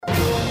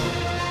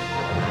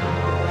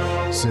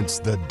Since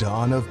the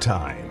dawn of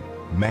time,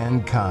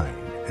 mankind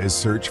has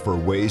searched for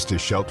ways to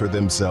shelter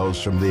themselves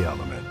from the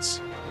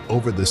elements.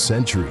 Over the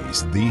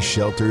centuries, these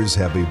shelters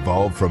have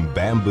evolved from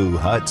bamboo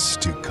huts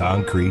to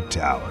concrete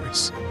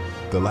towers.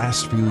 The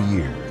last few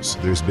years,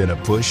 there's been a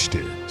push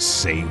to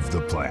save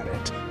the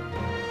planet.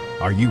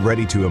 Are you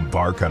ready to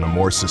embark on a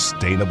more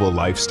sustainable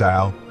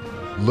lifestyle?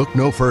 Look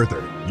no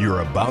further. You're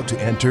about to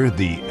enter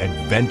the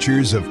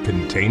adventures of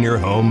container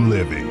home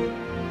living.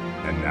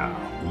 And now,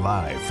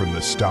 live from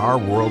the Star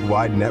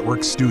Worldwide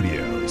Network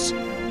studios,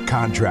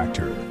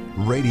 contractor,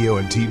 radio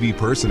and TV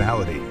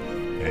personality,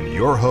 and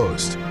your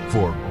host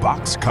for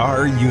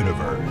Boxcar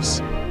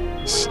Universe,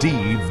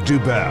 Steve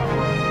Dubell.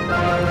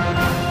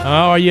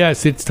 Oh,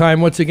 yes, it's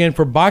time once again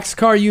for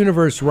Boxcar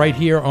Universe right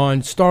here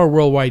on Star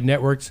Worldwide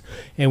Networks.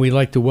 And we'd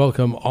like to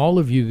welcome all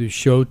of you to the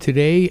show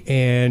today.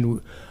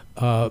 And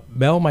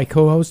Mel, my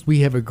co-host,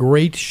 we have a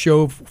great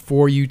show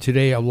for you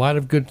today. A lot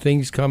of good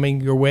things coming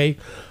your way.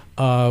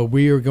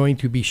 We are going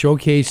to be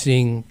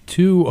showcasing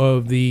two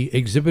of the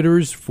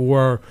exhibitors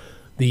for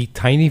the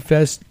Tiny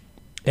Fest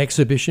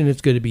exhibition.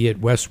 It's going to be at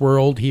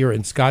Westworld here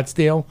in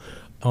Scottsdale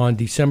on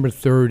December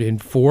 3rd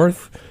and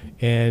 4th.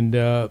 And,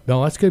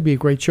 Mel, that's going to be a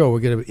great show. We're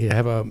going to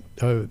have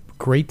a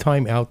great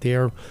time out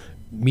there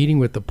meeting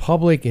with the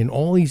public and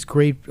all these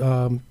great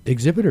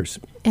exhibitors.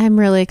 I'm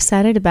really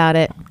excited about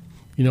it.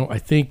 You know, I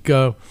think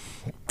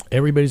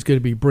everybody's going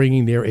to be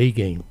bringing their A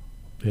game.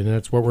 And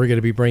that's what we're going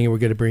to be bringing. We're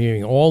going to be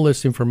bringing all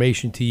this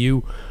information to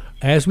you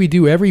as we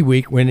do every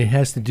week when it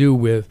has to do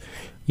with,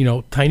 you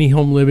know, tiny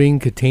home living,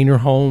 container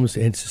homes,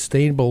 and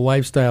sustainable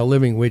lifestyle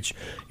living, which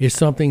is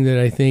something that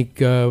I think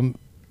the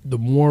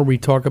more we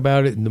talk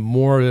about it and the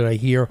more that I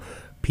hear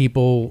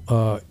people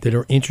that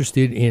are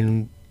interested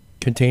in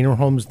container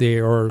homes,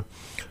 they're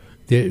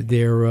on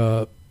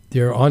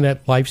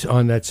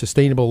that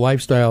sustainable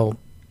lifestyle,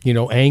 you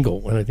know,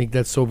 angle. And I think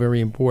that's so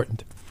very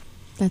important.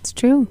 That's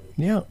true.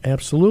 Yeah,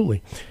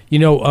 absolutely. You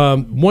know,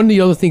 one of the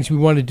other things we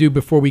want to do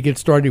before we get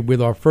started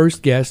with our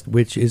first guest,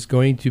 which is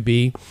going to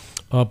be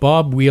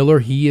Bob Wheeler.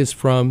 He is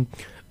from,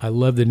 I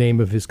love the name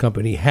of his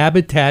company,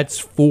 Habitats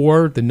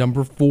for the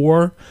number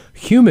 4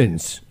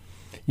 Humans.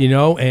 You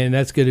know, and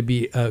that's going to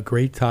be a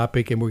great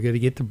topic, and we're going to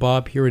get to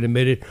Bob here in a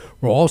minute.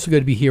 We're also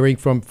going to be hearing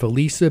from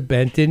Felisa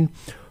Benton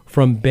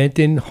from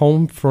Benton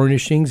Home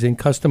Furnishings and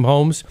Custom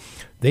Homes.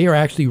 They are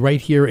actually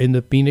right here in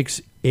the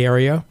Phoenix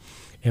area.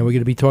 And we're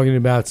going to be talking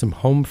about some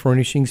home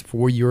furnishings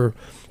for your,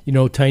 you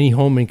know, tiny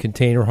home and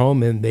container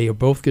home. And they are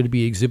both going to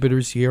be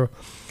exhibitors here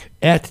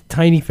at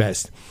Tiny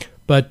Fest.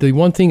 But the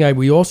one thing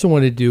we also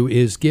want to do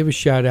is give a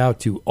shout out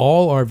to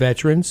all our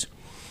veterans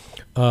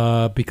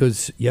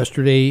because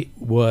yesterday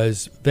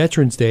was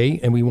Veterans Day.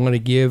 And we want to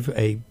give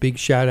a big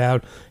shout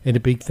out and a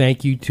big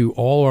thank you to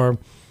all our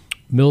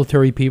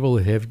military people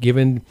that have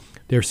given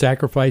their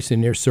sacrifice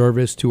and their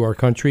service to our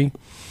country.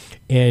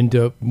 And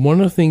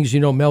one of the things,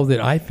 you know, Mel,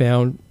 that I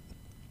found,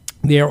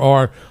 there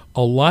are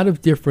a lot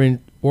of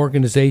different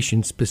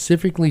organizations,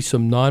 specifically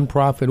some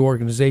nonprofit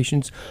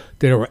organizations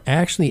that are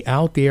actually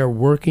out there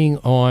working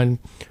on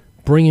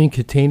bringing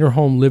container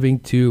home living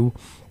to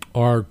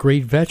our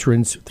great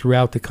veterans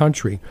throughout the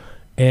country.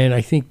 And I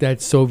think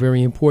that's so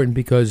very important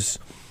because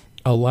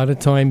a lot of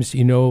times,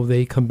 you know,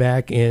 they come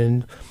back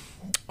and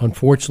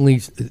unfortunately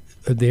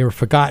they're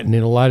forgotten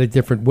in a lot of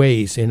different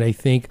ways. And I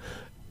think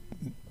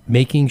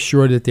making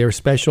sure that they're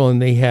special and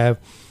they have,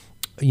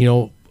 you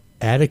know,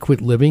 adequate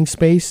living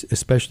space,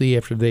 especially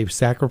after they've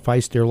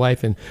sacrificed their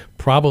life and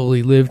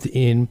probably lived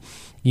in,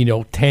 you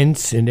know,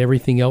 tents and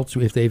everything else.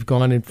 If they've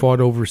gone and fought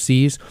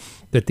overseas,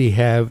 that they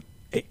have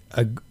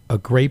a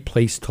great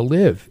place to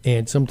live.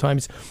 And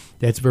sometimes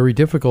that's very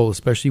difficult,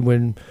 especially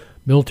when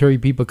military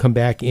people come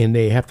back and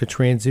they have to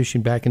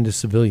transition back into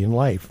civilian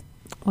life.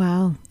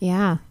 Wow.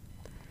 Yeah.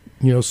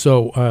 You know,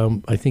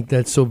 so I think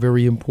that's so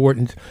very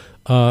important.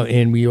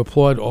 And we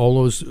applaud all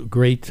those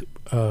great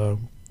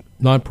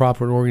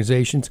nonprofit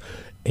organizations,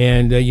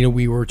 and you know,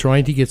 we were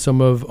trying to get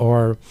some of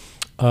our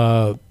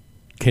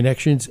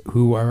connections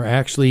who are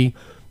actually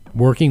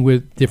working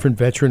with different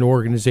veteran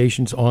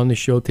organizations on the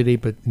show today.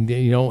 But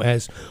you know,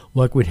 as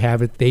luck would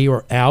have it, they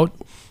are out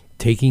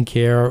taking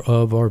care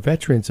of our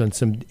veterans on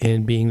some,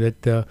 and being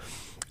that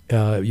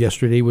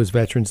yesterday was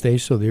Veterans Day,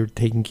 so they're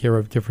taking care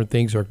of different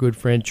things. Our good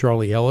friend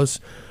Charlie Ellis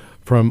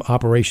from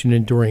Operation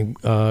Enduring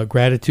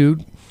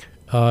Gratitude,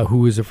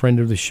 who is a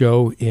friend of the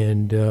show,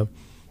 and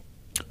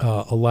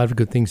a lot of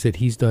good things that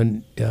he's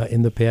done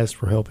in the past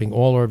for helping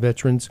all our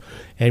veterans.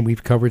 And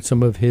we've covered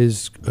some of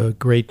his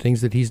great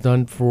things that he's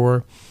done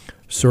for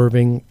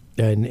serving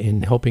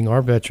and helping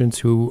our veterans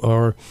who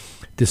are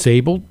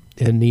disabled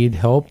and need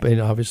help, and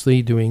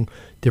obviously doing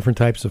different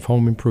types of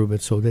home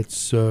improvement. So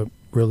that's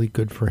really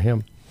good for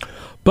him.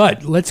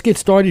 But let's get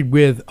started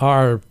with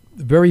our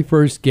very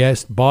first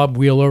guest, Bob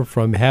Wheeler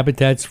from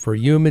Habitats for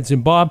Humans.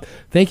 And Bob,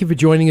 thank you for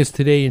joining us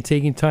today and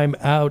taking time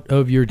out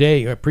of your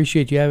day. I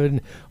appreciate you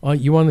having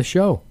you on the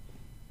show.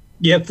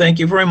 Yeah, thank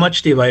you very much,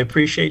 Steve. I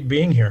appreciate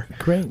being here.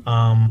 Great.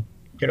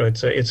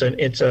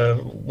 it's a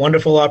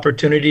wonderful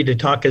opportunity to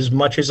talk as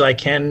much as I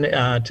can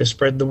to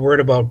spread the word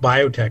about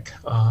biotech.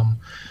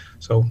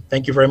 So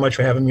thank you very much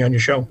for having me on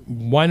your show.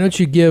 Why don't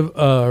you give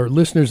our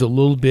listeners a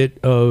little bit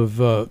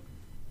of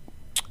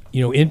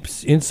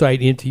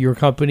insight into your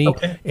company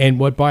and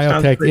what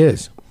biotech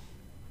is?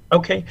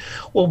 Okay.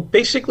 Well,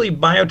 basically,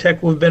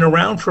 biotech, we've been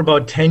around for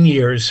about 10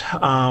 years.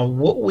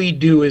 What we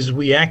do is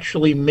we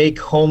actually make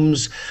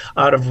homes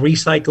out of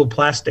recycled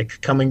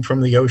plastic coming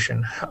from the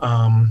ocean.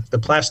 The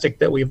plastic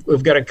that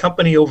we've got a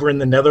company over in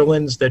the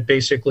Netherlands that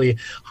basically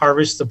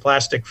harvests the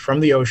plastic from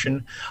the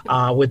ocean.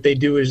 What they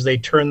do is they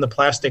turn the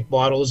plastic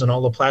bottles and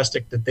all the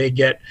plastic that they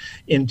get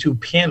into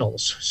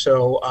panels.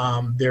 So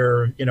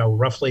they're,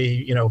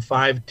 roughly,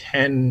 5,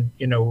 10,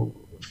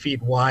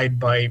 feet wide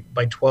by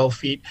 12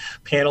 feet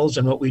panels.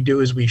 And what we do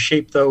is we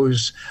shape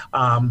those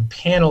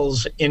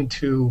panels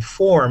into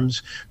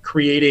forms,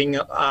 creating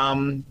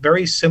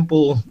very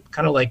simple,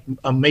 kind of like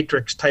a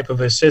matrix type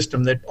of a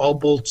system that all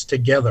bolts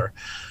together.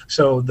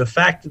 So the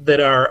fact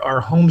that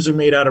our homes are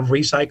made out of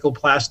recycled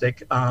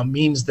plastic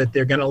means that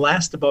they're going to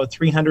last about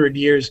 300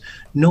 years,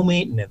 no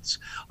maintenance.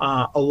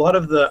 A lot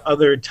of the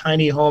other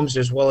tiny homes,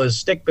 as well as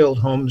stick-built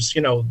homes,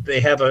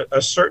 they have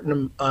a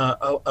certain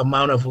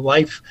amount of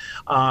life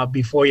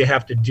before you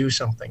have to do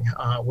something.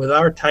 With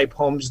our type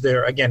homes,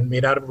 they're, again,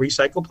 made out of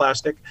recycled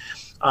plastic.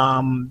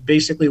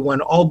 Basically, when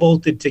all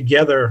bolted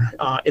together,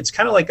 it's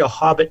kind of like a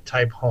Hobbit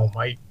type home.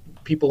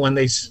 People, when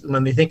they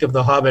think of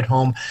the Hobbit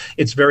home,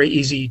 it's very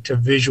easy to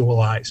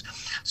visualize.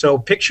 So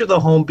picture the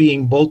home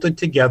being bolted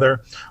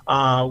together.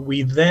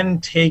 We then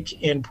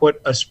take and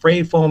put a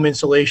spray foam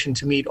insulation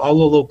to meet all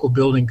the local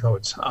building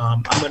codes.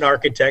 I'm an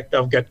architect.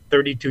 I've got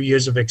 32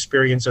 years of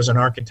experience as an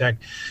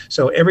architect.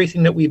 So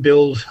everything that we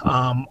build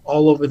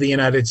all over the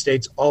United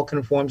States all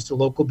conforms to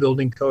local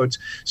building codes.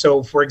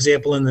 So, for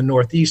example, in the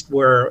Northeast,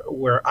 where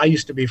I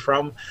used to be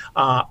from,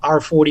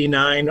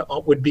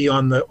 R49 would be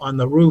on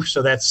the roof.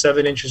 So that's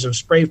 7 inches of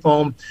spray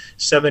foam,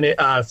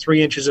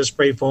 3 inches of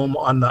spray foam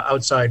on the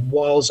outside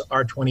walls,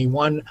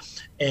 R21,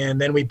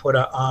 and then we put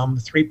a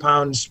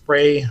 3-pound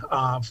spray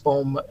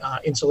foam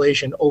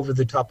insulation over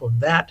the top of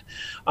that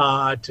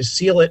to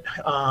seal it,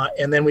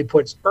 and then we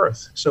put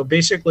earth. So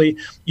basically,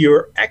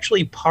 you're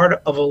actually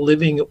part of a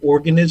living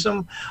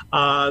organism.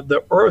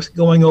 The earth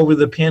going over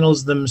the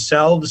panels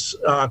themselves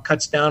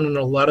cuts down on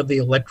a lot of the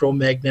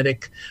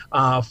electromagnetic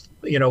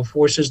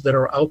forces that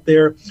are out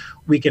there.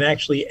 We can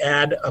actually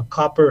add a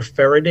copper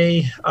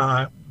Faraday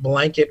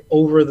blanket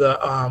over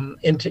the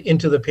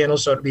into the panel,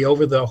 so it'd be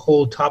over the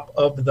whole top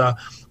of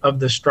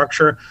the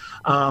structure.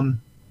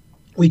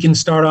 We can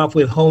start off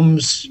with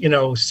homes,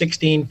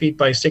 16 feet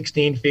by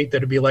 16 feet.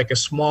 That'd be like a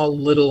small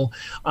little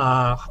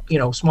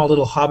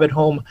Hobbit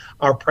home.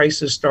 Our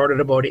prices start at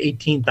about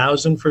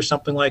 $18,000 for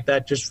something like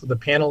that, just for the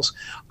panels,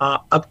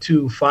 up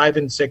to 5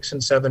 and 6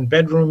 and 7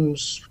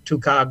 bedrooms,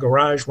 2-car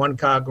garage,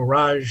 1-car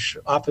garage,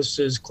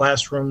 offices,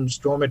 classrooms,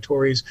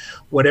 dormitories,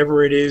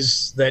 whatever it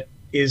is that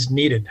is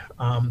needed.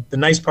 The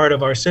nice part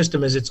of our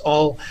system is it's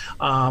all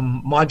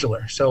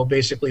modular. So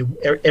basically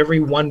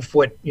every 1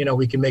 foot,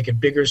 we can make it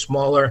bigger,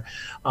 smaller.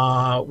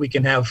 We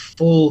can have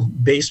full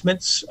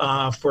basements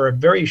for a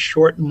very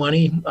short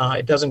money.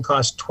 It doesn't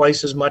cost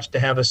twice as much to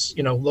have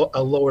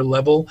a lower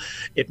level.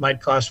 It might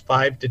cost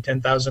 $5,000 to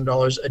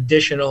 $10,000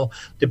 additional,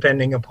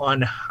 depending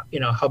upon,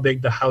 how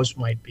big the house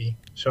might be.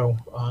 So,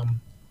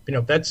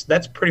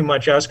 that's pretty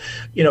much us.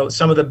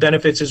 Some of the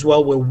benefits as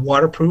well, we're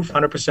waterproof,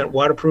 100%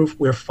 waterproof.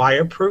 We're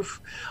fireproof,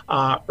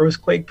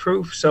 earthquake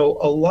proof. So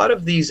a lot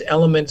of these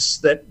elements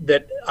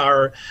that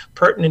are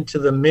pertinent to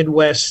the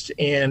Midwest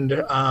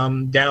and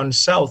down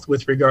south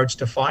with regards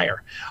to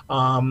fire.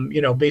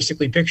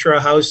 Basically picture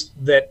a house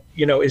that,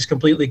 is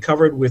completely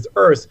covered with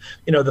earth.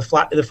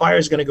 The fire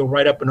is going to go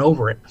right up and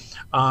over it.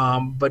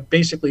 But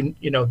basically,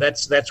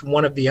 that's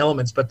one of the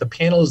elements. But the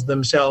panels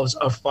themselves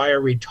are fire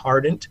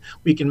retardant.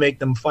 We can make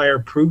them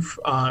fireproof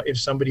if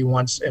somebody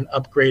wants an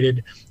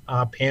upgraded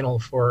panel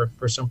for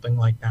something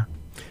like that.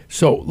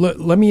 So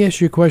let me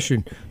ask you a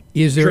question.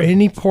 Is there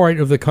any part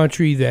of the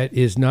country that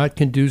is not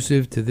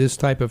conducive to this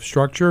type of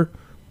structure?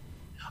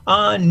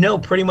 No,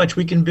 pretty much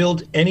we can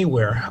build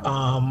anywhere.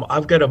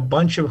 I've got a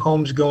bunch of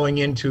homes going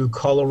into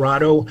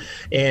Colorado,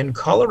 and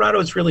Colorado,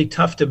 it's really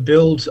tough to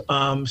build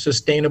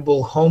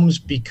sustainable homes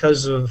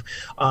because of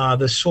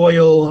the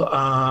soil,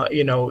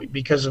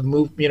 because of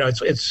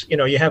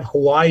you have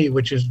Hawaii,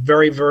 which is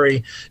very,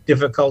 very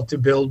difficult to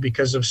build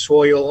because of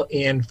soil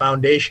and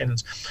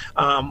foundations.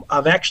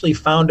 I've actually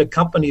found a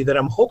company that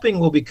I'm hoping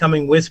will be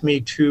coming with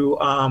me to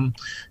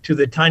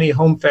the Tiny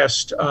Home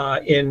Fest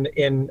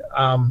in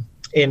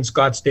in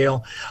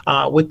Scottsdale.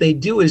 What they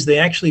do is they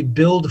actually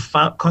build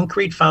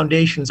concrete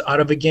foundations out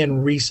of,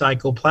 again,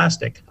 recycled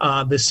plastic,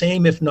 the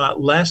same if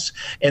not less,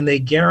 and they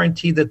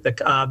guarantee that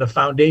the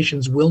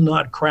foundations will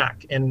not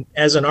crack. And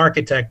as an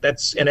architect,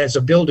 and as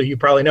a builder, you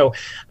probably know,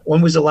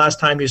 when was the last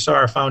time you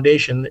saw a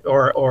foundation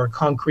or a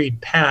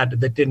concrete pad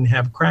that didn't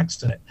have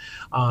cracks in it?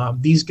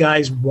 These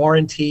guys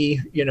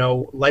warranty,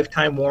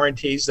 lifetime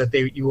warranties that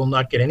you will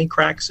not get any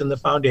cracks in the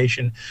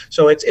foundation.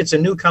 So it's a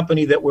new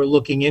company that we're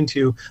looking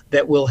into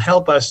that will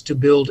help us to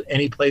build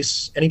any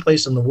place in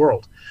the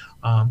world.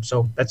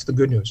 So that's the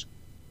good news.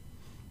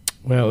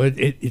 Well,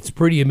 it's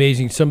pretty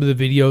amazing. Some of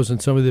the videos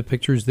and some of the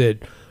pictures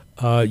that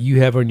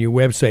you have on your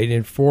website.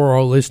 And for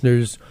our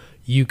listeners,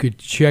 you could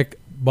check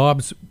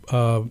Bob's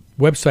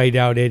website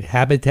out at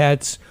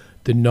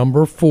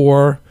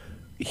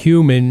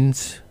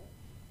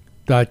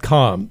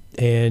habitats4humans.com.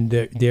 And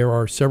there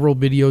are several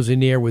videos in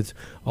there with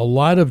a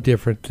lot of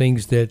different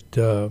things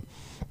that,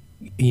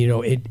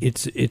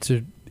 it's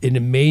an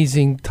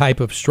amazing type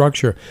of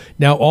structure.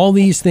 Now, all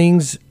these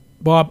things,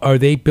 Bob, are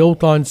they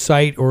built on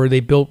site, or are they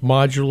built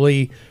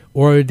modularly,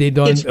 or are they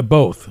done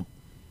both?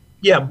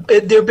 Yeah,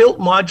 they're built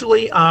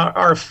modularly.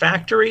 Our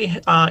factory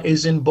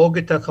is in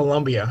Bogota,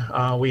 Colombia.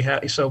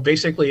 So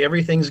basically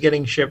everything's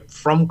getting shipped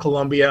from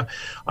Colombia.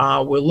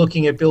 We're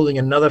looking at building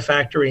another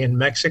factory in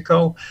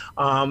Mexico.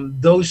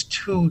 Those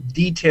two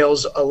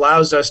details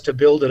allows us to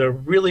build at a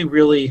really,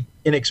 really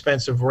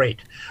inexpensive rate.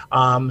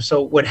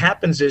 So what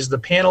happens is the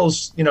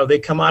panels, they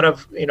come out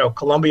of,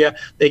 Colombia,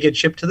 they get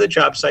shipped to the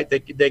job site. They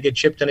get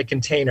shipped in a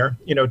container,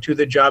 to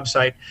the job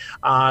site.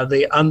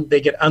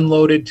 They get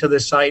unloaded to the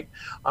site.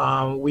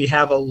 We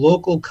have a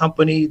local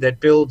company that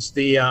builds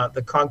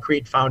the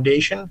concrete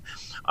foundation.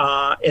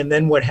 And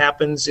then what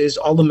happens is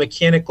all the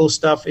mechanical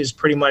stuff is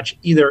pretty much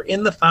either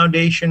in the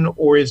foundation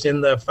or is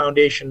in the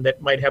foundation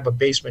that might have a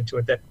basement to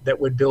it that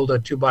would build a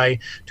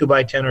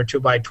 2x10 or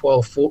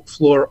 2x12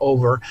 floor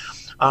over.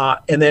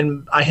 And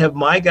then I have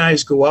my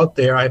guys go out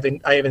there. I have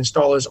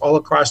installers all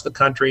across the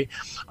country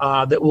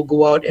that will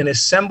go out and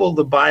assemble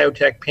the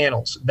Biotech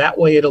panels. That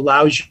way, it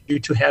allows you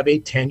to have a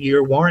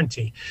 10-year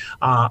warranty.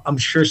 I'm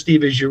sure,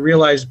 Steve, as you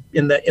realize,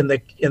 in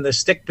the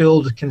stick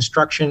build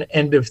construction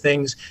end of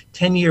things,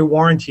 10-year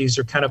warranties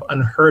are kind of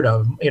unheard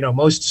of.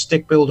 Most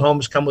stick build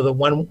homes come with a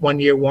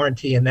one-year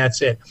warranty, and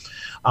that's it.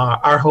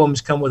 Our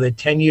homes come with a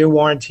 10-year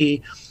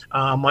warranty.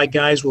 My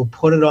guys will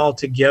put it all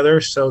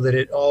together so that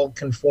it all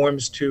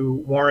conforms to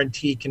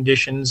warranty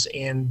conditions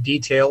and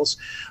details.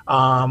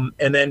 And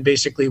then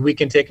basically we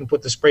can take and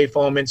put the spray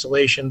foam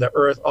insulation, the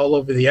earth all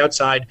over the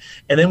outside.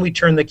 And then we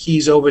turn the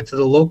keys over to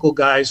the local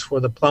guys for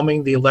the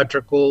plumbing, the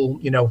electrical,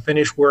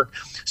 finish work.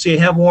 So you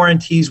have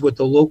warranties with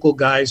the local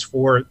guys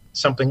for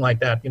something like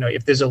that.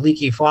 If there's a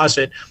leaky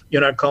faucet,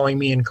 you're not calling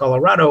me in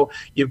Colorado.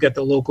 You've got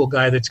the local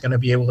guy that's going to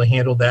be able to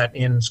handle that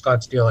in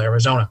Scottsdale,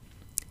 Arizona.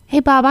 Hey,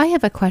 Bob, I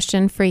have a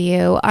question for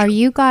you. Are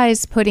you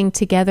guys putting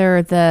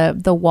together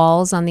the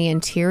walls on the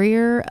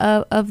interior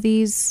of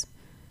these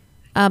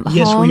homes,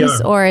 yes, we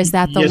are. Or is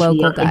that the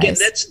local guys? Again,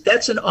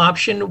 that's an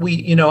option.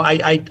 We,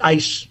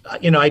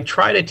 I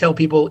try to tell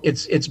people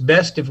it's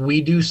best if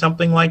we do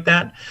something like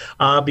that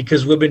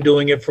because we've been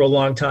doing it for a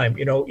long time.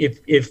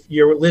 If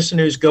your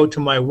listeners go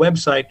to my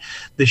website,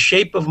 the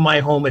shape of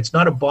my home, it's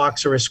not a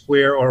box or a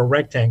square or a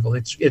rectangle.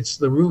 It's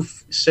the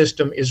roof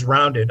system is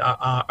rounded.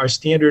 Our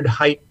standard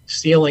height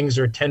ceilings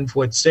are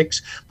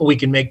 10'6", but we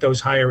can make those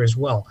higher as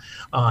well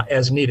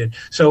as needed.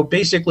 So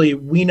basically,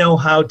 we know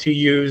how to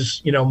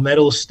use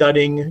metal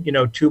studding,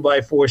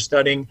 2x4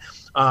 studding.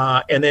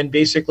 And then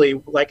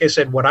basically, like I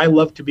said, what I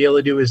love to be able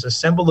to do is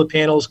assemble the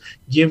panels,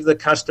 give the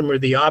customer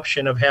the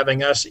option of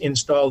having us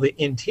install the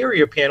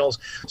interior panels.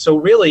 So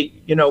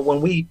really, when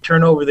we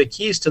turn over the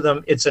keys to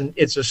them, it's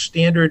a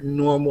standard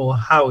normal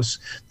house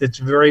that's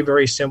very,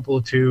 very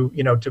simple to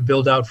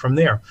build out from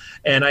there.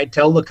 And I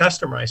tell the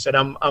customer, I said,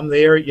 I'm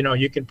there.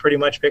 You can pretty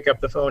much pick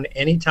up the phone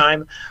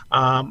anytime.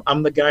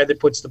 I'm the guy that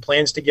puts the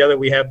plans together.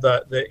 We have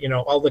the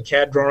all the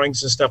CAD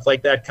drawings and stuff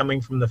like that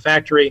coming from the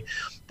factory.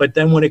 But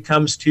then when it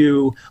comes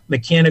to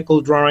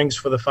mechanical drawings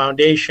for the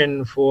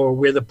foundation, for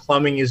where the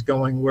plumbing is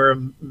going, where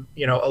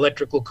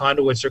electrical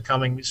conduits are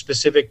coming,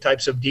 specific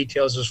types of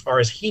details as far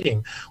as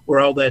heating, where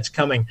all that's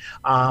coming,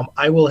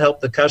 I will help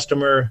the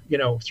customer,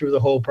 through the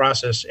whole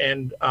process.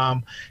 And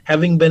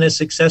having been a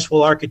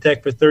successful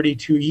architect for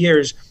 32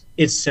 years,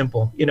 it's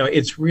simple.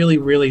 It's really,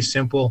 really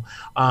simple.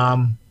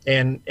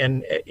 And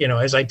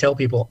as I tell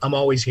people, I'm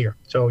always here.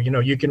 So,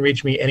 you can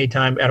reach me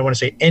anytime. I don't want to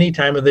say any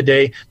time of the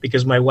day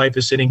because my wife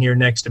is sitting here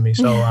next to me.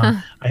 So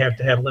I have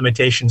to have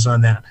limitations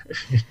on that.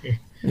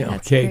 Yeah,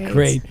 okay,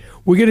 great.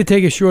 We're going to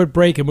take a short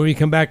break. And when we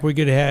come back, we're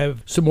going to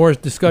have some more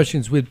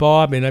discussions with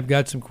Bob. And I've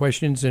got some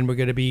questions. And we're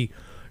going to be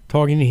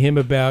talking to him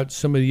about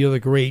some of the other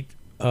great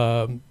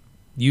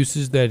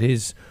uses that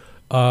his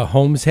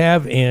homes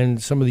have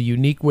and some of the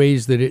unique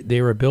ways that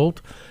they were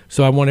built.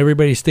 So I want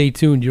everybody to stay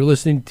tuned. You're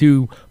listening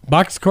to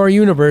Boxcar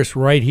Universe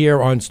right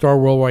here on Star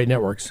Worldwide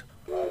Networks.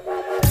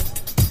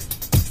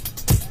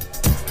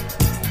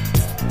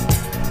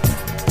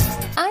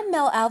 I'm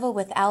Mel Alva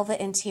with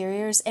Alva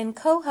Interiors and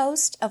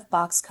co-host of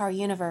Boxcar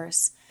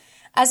Universe.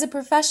 As a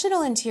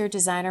professional interior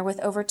designer with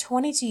over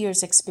 22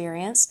 years'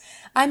 experience,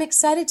 I'm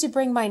excited to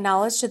bring my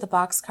knowledge to the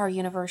Boxcar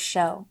Universe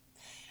show.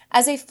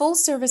 As a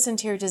full-service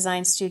interior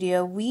design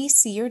studio, we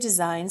see your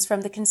designs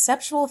from the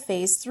conceptual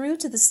phase through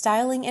to the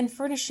styling and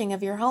furnishing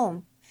of your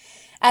home.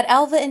 At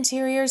Alva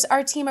Interiors,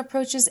 our team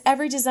approaches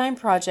every design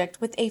project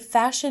with a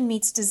fashion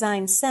meets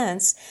design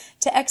sense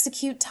to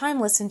execute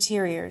timeless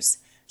interiors,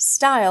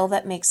 style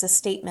that makes a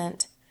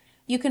statement.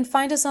 You can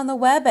find us on the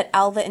web at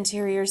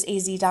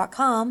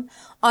alvainteriorsaz.com,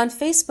 on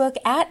Facebook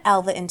at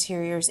Alva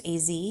Interiors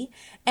AZ,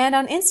 and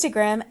on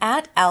Instagram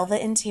at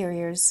Alva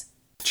Interiors.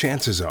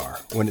 Chances are,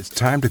 when it's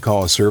time to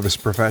call a service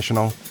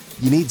professional,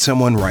 you need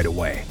someone right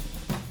away.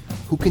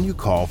 Who can you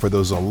call for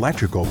those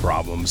electrical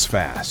problems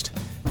fast?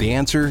 The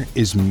answer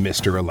is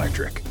Mr.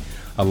 Electric,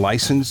 a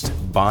licensed,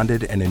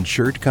 bonded, and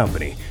insured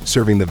company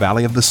serving the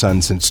Valley of the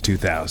Sun since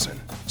 2000.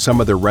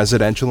 Some of their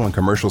residential and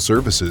commercial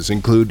services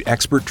include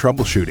expert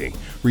troubleshooting,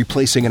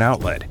 replacing an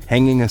outlet,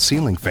 hanging a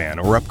ceiling fan,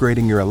 or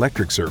upgrading your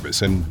electric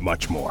service, and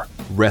much more.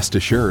 Rest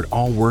assured,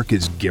 all work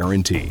is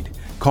guaranteed.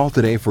 Call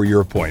today for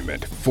your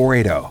appointment,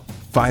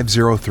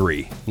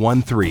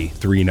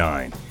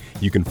 480-503-1339.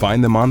 You can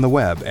find them on the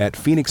web at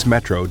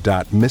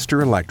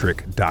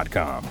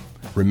phoenixmetro.mrelectric.com.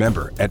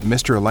 Remember, at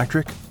Mr.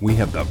 Electric, we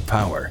have the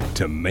power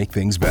to make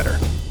things better.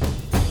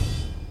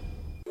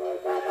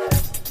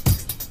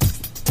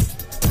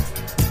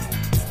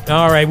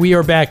 All right, we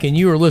are back, and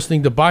you are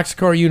listening to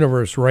Boxcar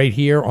Universe right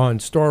here on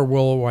Star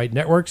Worldwide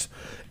Networks,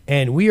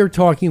 and we are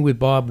talking with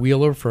Bob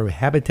Wheeler from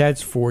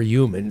Habitats for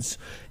Humans.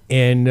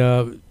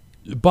 And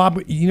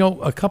Bob, you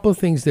know, a couple of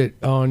things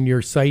that on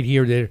your site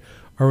here that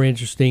are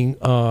interesting.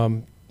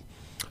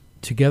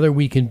 Together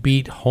we can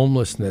beat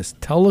homelessness.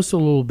 Tell us a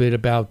little bit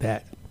about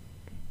that.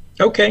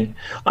 Okay.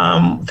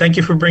 Thank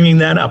you for bringing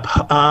that up.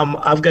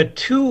 I've got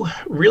two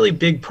really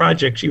big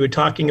projects. You were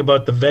talking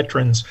about the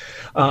veterans.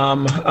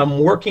 I'm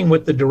working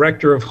with the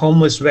director of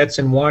homeless vets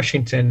in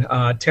Washington,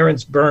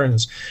 Terrence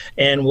Burns.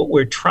 And what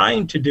we're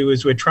trying to do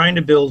is we're trying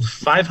to build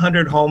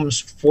 500 homes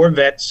for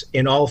vets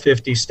in all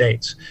 50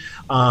 states.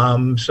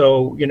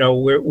 So, you know,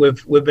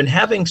 we've been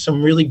having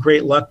some really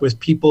great luck with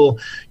people,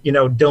 you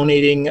know,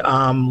 donating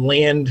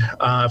land,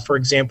 for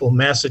example,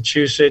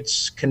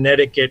 Massachusetts,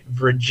 Connecticut,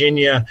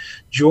 Virginia,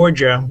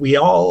 Georgia. We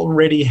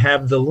already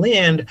have the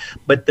land,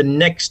 but the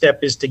next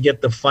step is to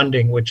get the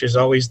funding, which is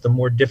always the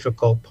more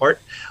difficult part,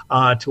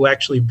 to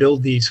actually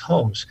build these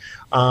homes.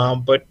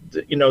 But,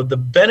 you know, the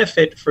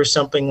benefit for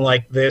something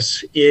like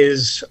this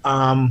is,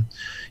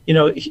 you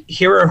know,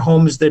 here are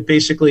homes that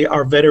basically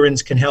our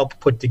veterans can help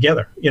put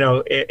together.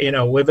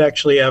 We've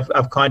actually,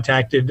 I've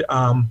contacted,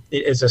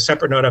 as a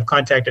separate note, I've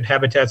contacted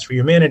Habitats for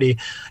Humanity,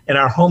 and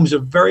our homes are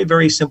very,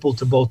 very simple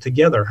to bolt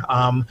together.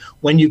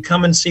 When you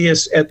come and see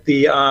us at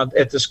the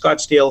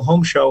Scottsdale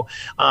Home Show,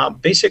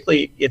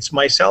 basically it's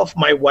myself,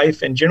 my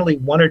wife, and generally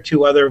one or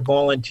two other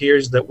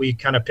volunteers that we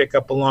kind of pick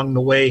up along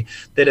the way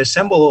that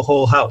assemble a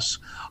whole house.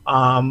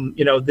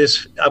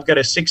 I've got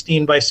a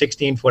 16 by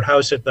 16 foot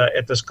house at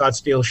the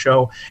Scottsdale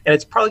show, and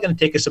it's probably going to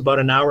take us about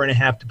an hour and a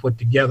half to put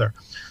together.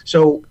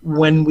 So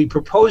when we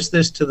propose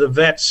this to the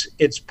vets,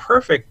 it's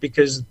perfect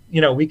because, you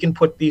know, we can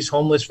put these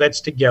homeless vets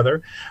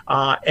together,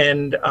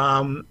 and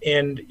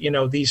you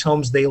know, these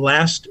homes, they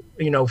last,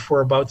 you know,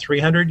 for about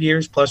 300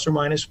 years plus or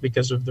minus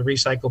because of the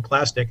recycled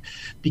plastic.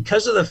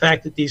 Because of the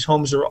fact that these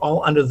homes are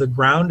all under the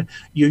ground,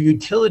 your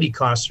utility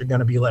costs are going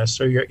to be less.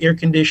 So your air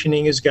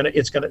conditioning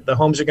the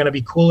homes are going to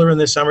be cooler in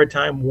the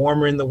summertime,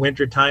 warmer in the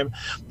wintertime.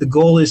 The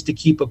goal is to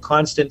keep a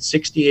constant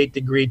 68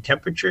 degree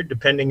temperature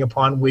depending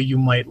upon where you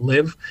might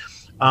live.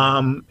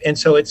 And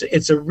so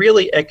it's a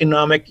really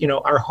economic, you know,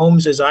 our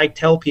homes, as I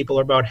tell people,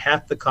 are about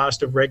half the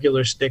cost of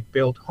regular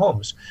stick-built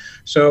homes.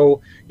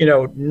 So, you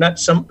know,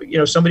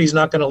 somebody's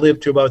not going to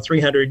live to about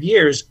 300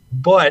 years,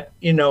 but,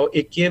 you know,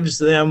 it gives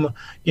them,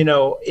 you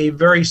know, a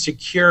very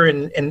secure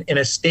and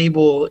a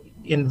stable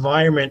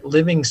environment,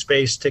 living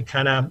space to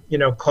kind of, you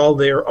know, call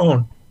their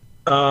own.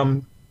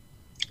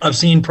 I've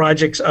seen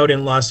projects out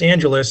in Los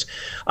Angeles.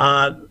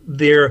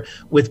 They're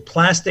with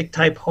plastic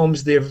type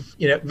homes. They're,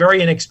 you know,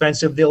 very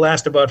inexpensive. They'll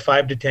last about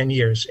 5 to 10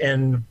 years,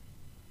 and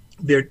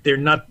they're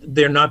not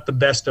the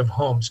best of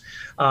homes.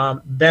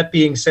 That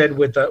being said,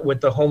 with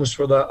the homes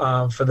for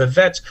the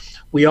vets,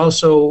 we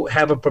also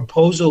have a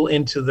proposal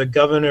into the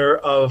governor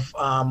of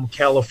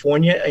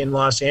California in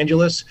Los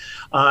Angeles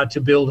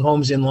to build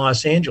homes in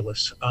Los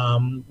Angeles.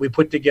 We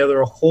put together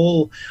a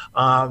whole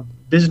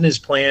business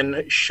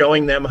plan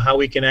showing them how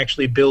we can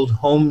actually build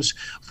homes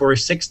for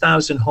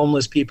 6,000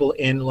 homeless people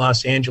in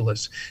Los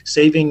Angeles,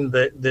 saving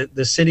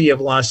the city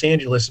of Los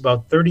Angeles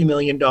about $30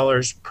 million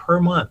per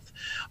month.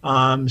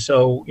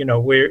 So, you know,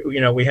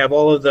 we have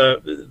all of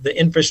the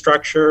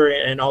infrastructure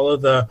and all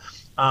of the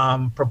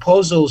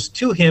proposals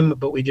to him,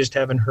 but we just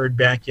haven't heard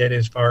back yet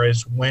as far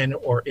as when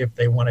or if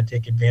they want to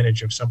take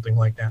advantage of something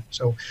like that.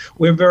 So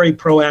we're very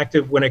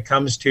proactive when it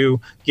comes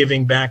to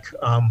giving back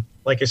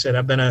like I said,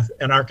 I've been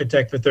an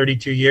architect for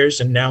 32 years,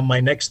 and now my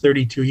next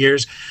 32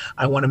 years,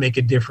 I want to make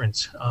a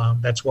difference.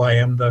 That's why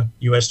I'm the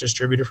U.S.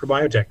 distributor for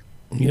Biotech.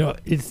 You know,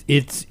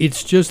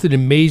 it's just an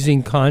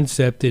amazing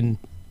concept in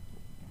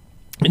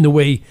the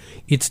way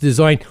it's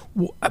designed.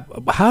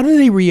 How do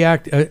they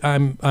react?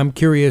 I'm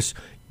curious,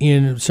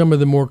 in some of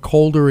the more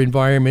colder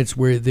environments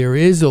where there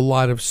is a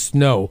lot of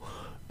snow.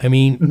 I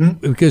mean,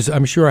 because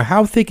I'm sure,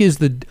 how thick is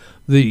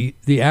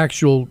the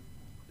actual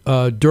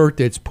dirt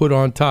that's put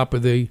on top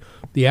of the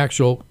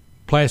actual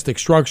plastic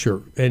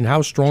structure, and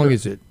how strong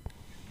is it?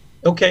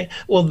 Okay.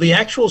 Well, the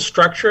actual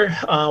structure,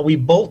 we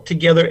bolt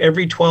together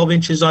every 12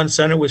 inches on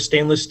center with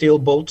stainless steel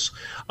bolts.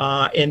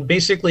 And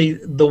basically,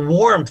 the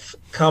warmth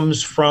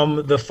comes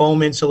from the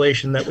foam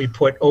insulation that we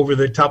put over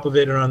the top of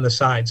it and on the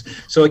sides.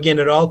 So again,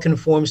 it all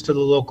conforms to the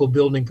local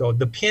building code.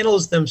 The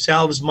panels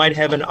themselves might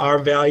have an R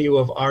value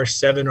of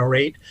R7 or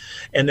 8.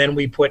 And then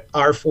we put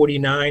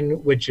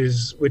R49, which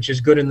is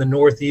good in the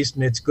Northeast,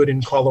 and it's good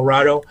in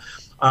Colorado.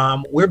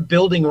 We're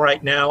building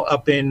right now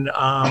up in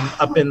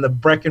the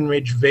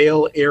Breckenridge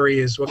Vale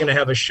areas. We're going to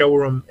have a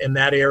showroom in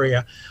that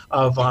area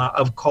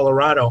of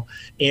Colorado,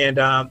 and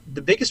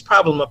the biggest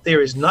problem up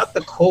there is not the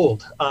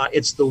cold;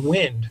 it's the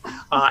wind,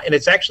 and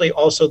it's actually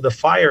also the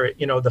fire.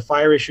 You know, the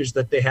fire issues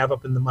that they have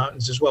up in the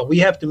mountains as well. We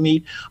have to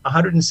meet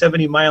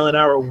 170 mile an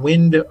hour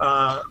wind.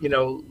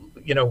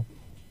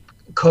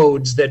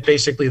 Codes that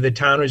basically the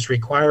town is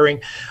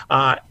requiring.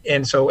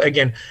 And so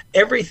again,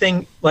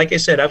 everything, like I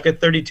said, I've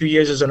got 32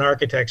 years as an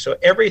architect. So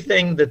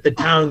everything that the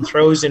town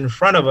throws in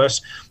front of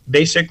us,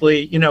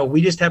 basically, we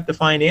just have to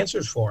find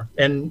answers for.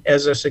 And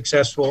as a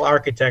successful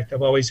architect,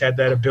 I've always had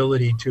that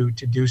ability to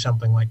do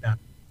something like that.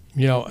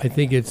 I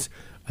think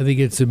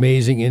it's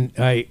amazing. And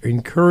I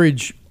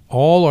encourage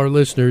all our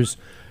listeners,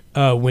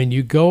 when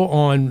you go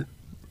on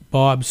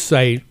Bob's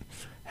site,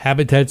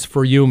 Habitats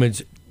for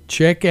Humans,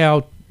 check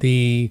out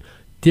the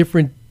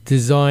different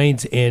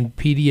designs and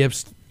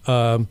PDFs,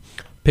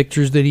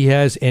 pictures that he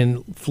has,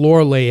 and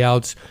floor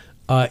layouts.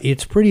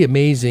 It's pretty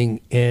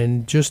amazing.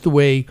 And just the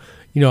way,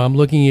 I'm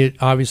looking at,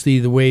 obviously,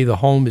 the way the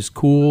home is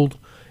cooled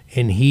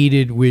and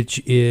heated, which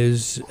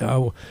is,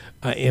 I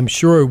am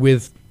sure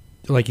with,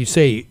 like you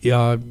say,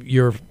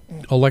 your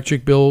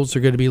electric bills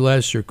are going to be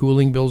less, your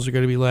cooling bills are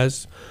going to be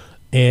less.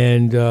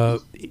 And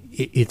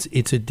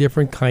it's a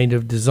different kind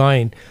of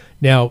design.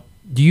 Now,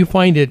 do you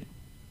find it,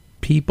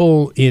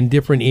 people in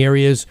different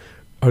areas,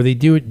 are they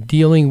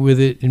dealing with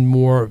it in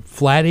more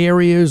flat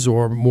areas,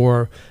 or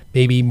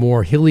maybe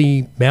more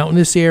hilly,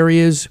 mountainous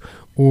areas,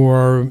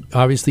 or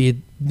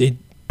obviously it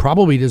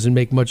probably doesn't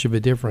make much of a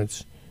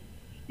difference?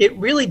 It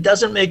really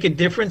doesn't make a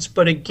difference.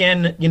 But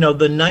again,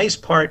 the nice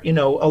part, a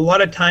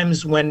lot of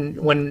times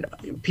when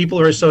people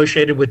are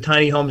associated with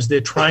tiny homes, they're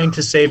trying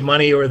to save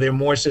money, or they're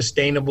more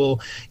sustainable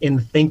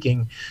in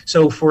thinking.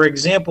 So for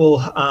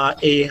example,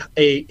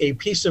 a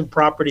piece of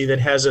property that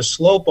has a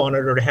slope on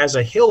it or has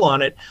a hill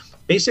on it,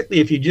 basically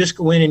if you just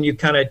go in and you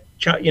kind of,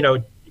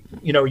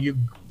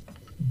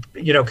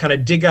 kind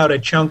of dig out a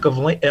chunk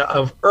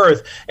of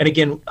earth. And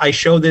again, I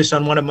show this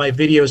on one of my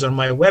videos on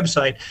my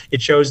website.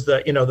 It shows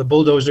the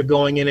bulldozer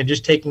going in and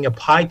just taking a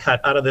pie cut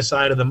out of the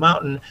side of the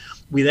mountain.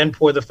 We then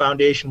pour the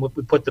foundation, we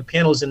put the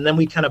panels, and then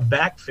we kind of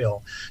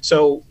backfill.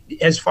 So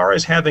as far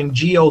as having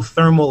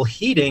geothermal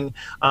heating,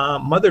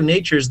 Mother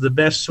Nature is the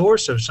best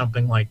source of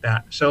something like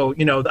that. So,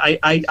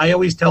 I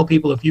always tell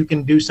people, if you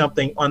can do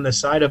something on the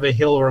side of a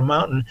hill or a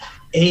mountain,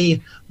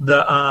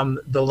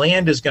 the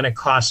land is going to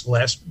cost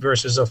less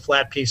versus a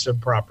flat piece of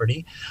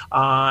property,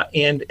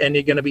 and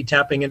you're going to be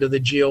tapping into the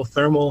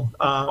geothermal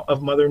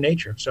of Mother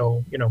Nature.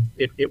 So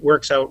it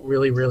works out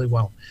really, really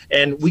well.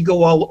 And we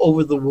go all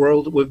over the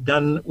world. We've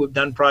done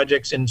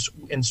projects in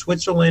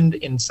Switzerland,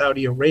 in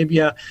Saudi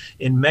Arabia,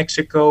 in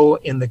Mexico,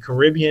 in the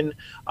Caribbean,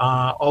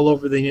 all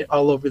over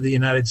the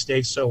United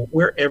States. So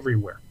we're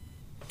everywhere.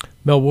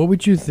 Mel, what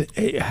would you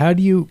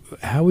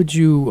how would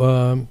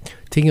you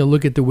taking a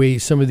look at the way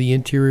some of the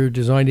interior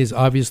design is,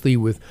 obviously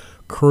with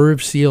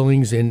curved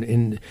ceilings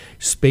and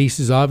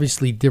space is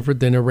obviously different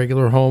than a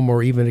regular home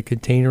or even a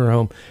container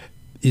home.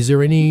 Is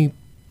there anything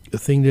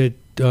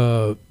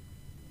that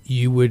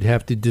you would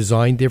have to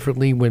design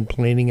differently when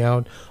planning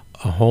out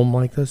a home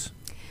like this?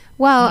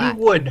 Well,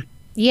 we would.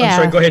 Yeah. I'm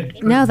sorry, go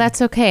ahead. No,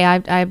 that's okay.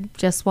 I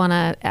just want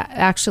to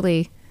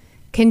actually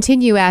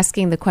continue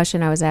asking the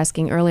question I was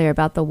asking earlier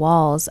about the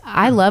walls.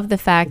 I love the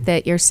fact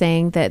that you're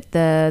saying that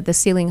the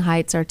ceiling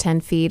heights are 10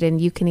 feet and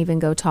you can even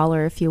go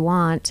taller if you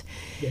want.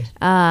 Yes.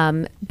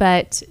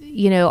 But,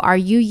 are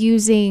you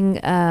using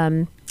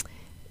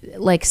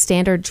like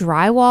standard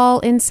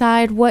drywall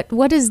inside?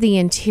 What does the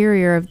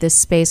interior of this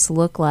space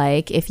look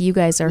like if you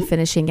guys are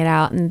finishing it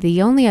out? And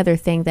the only other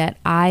thing that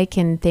I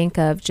can think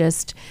of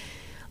just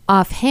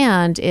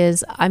offhand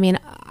is,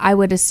 I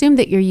would assume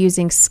that you're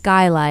using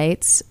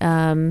skylights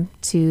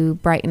to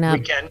brighten up,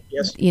 we can,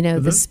 yes.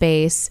 The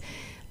space.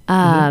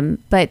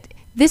 But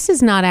this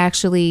is not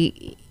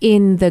actually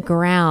in the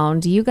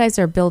ground. You guys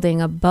are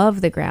building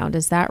above the ground.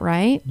 Is that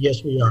right?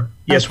 Yes, we are.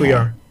 Yes, Okay. we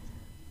are.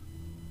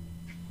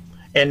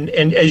 And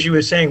as you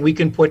were saying, we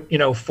can put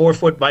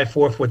 4-foot by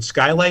 4-foot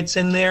skylights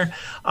in there.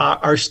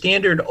 Our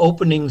standard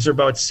openings are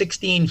about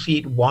 16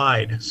 feet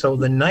wide. So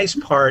the nice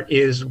part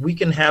is we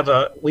can have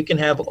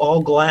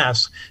all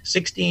glass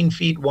 16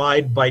 feet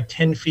wide by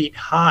 10 feet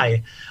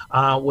high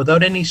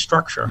without any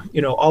structure.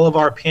 All of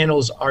our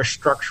panels are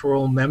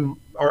structural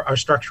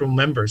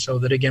members, so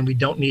that again, we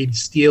don't need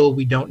steel,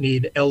 we don't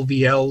need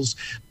LVLs,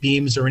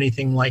 beams, or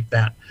anything like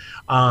that.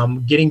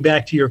 Getting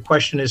back to your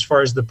question as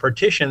far as the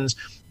partitions,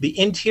 the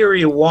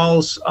interior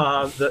walls,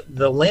 the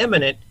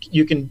laminate,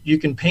 you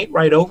can paint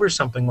right over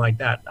something like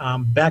that.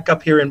 Back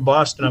up here in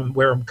Boston,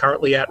 where I'm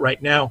currently at right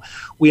now,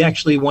 we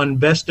actually won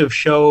Best of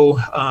Show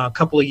a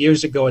couple of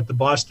years ago at the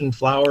Boston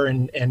Flower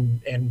and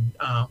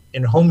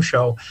Home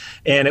Show,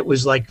 and it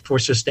was like for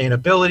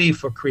sustainability,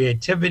 for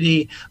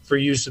creativity, for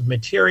use of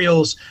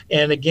materials.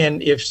 And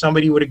again, if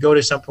somebody were to go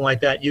to something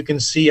like that, you can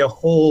see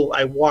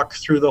I walk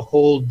through the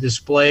whole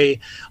display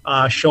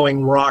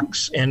showing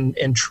rocks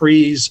and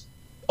trees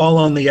all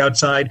on the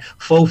outside,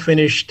 faux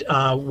finished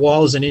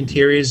walls and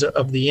interiors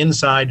of the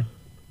inside.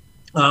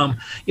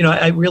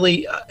 I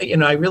really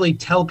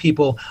tell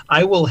people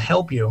I will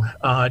help you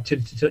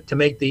to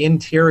make the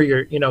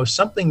interior,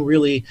 something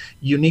really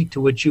unique to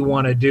what you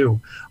want to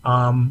do.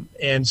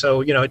 And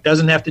so, it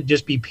doesn't have to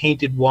just be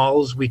painted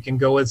walls. We can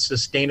go with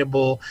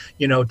sustainable,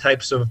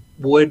 types of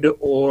wood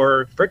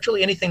or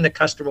virtually anything the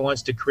customer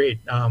wants to create.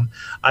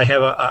 I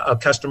have a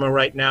customer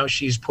right now.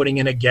 She's putting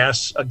in a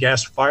gas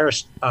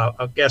fireplace,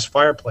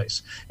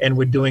 and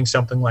we're doing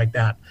something like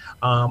that.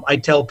 I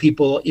tell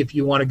people if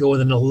you want to go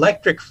with an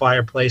electric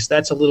fireplace,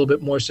 that's a little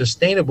bit more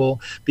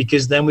sustainable,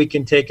 because then we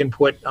can take and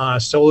put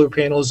solar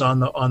panels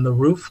on the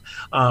roof.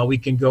 We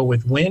can go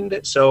with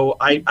wind. So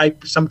I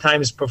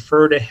sometimes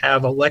prefer to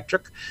have electric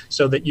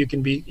so that you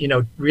can be,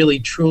 really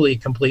truly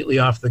completely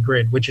off the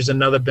grid, which is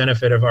another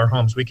benefit of our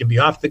homes. We can be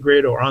off the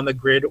grid or on the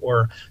grid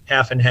or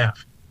half and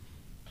half.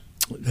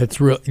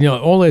 That's real.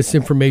 All this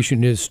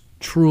information is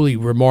truly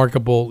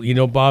remarkable,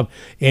 Bob.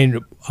 And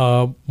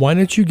why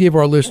don't you give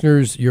our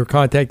listeners your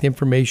contact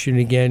information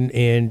again?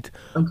 And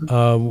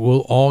we're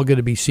all going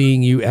to be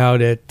seeing you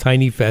out at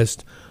Tiny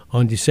Fest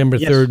on December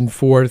 3rd and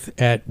 4th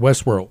at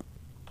Westworld.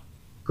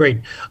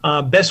 Great.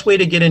 Best way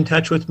to get in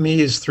touch with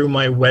me is through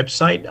my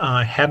website,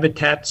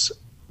 Habitats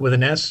with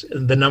an S,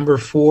 the number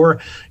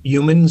 4,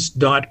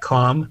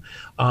 humans.com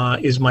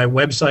is my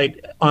website.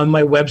 On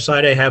my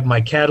website, I have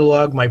my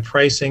catalog, my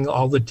pricing,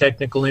 all the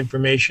technical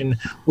information.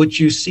 What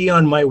you see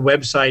on my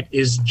website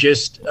is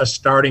just a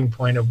starting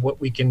point of what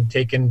we can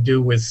take and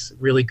do with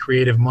really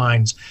creative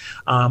minds.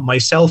 My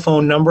cell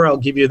phone number, I'll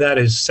give you that,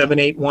 is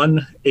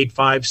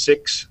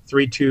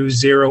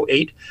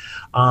 781-856-3208.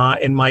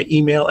 And my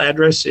email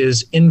address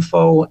is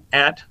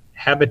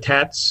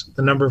info@habitats,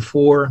 the number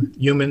 4,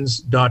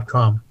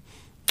 humans.com.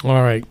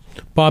 All right.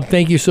 Bob,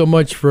 thank you so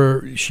much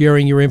for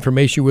sharing your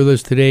information with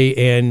us today,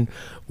 and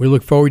we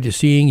look forward to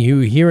seeing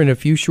you here in a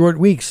few short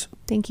weeks.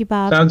 Thank you,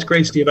 Bob. Sounds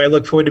great, Steve. I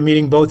look forward to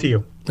meeting both of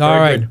you.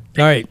 All right.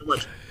 Thank you so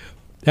much.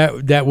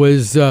 That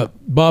was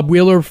Bob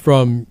Wheeler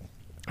from,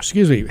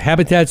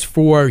 Habitats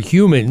for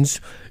Humans.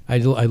 I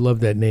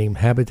love that name,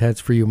 Habitats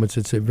for Humans.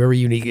 It's a very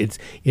unique.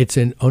 It's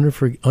an one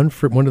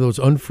of those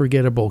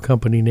unforgettable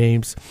company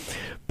names.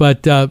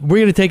 But we're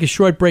going to take a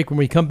short break. When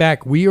we come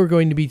back, we are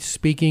going to be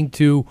speaking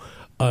to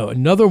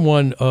another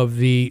one of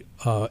the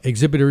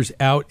exhibitors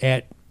out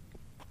at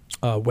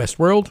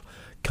Westworld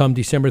come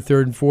December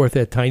 3rd and 4th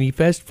at Tiny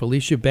Fest,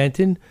 Felicia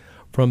Benton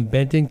from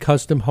Benton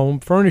Custom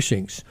Home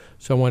Furnishings.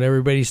 So I want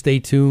everybody to stay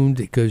tuned,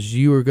 because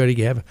you are going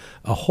to have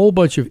a whole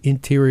bunch of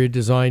interior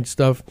design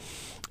stuff.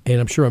 And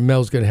I'm sure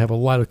Mel's going to have a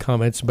lot of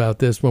comments about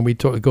this when we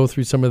go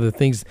through some of the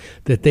things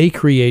that they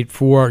create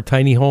for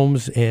tiny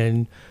homes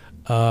and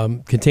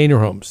container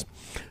homes.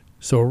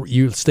 So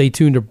you stay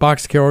tuned to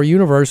Boxcar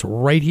Universe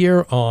right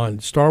here on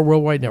Star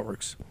Worldwide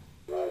Networks.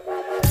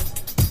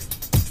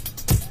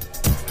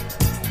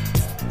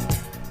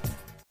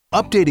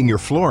 Updating your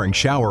flooring,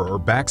 shower, or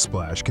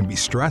backsplash can be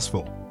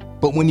stressful.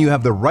 But when you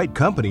have the right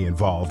company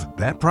involved,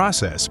 that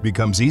process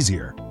becomes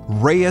easier.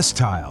 Reyes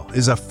Tile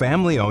is a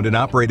family-owned and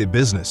operated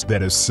business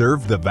that has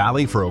served the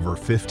Valley for over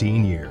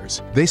 15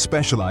 years. They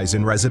specialize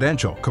in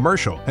residential,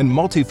 commercial, and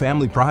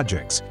multifamily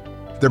projects.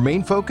 Their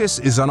main focus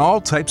is on all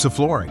types of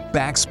flooring,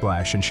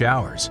 backsplash, and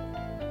showers.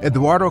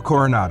 Eduardo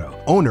Coronado,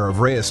 owner of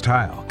Reyes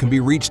Tile, can be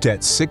reached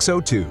at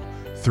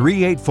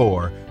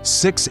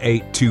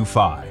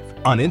 602-384-6825.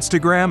 On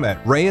Instagram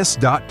at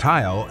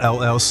Reyes.Tile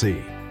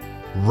LLC.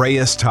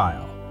 Reyes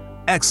Tile.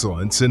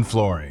 Excellence in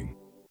flooring.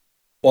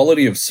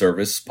 Quality of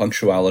service,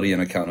 punctuality,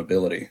 and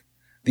accountability.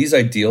 These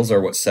ideals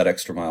are what set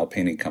Extra Mile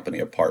Painting Company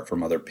apart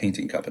from other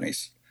painting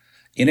companies.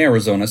 In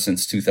Arizona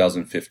since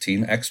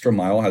 2015, Extra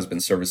Mile has been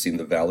servicing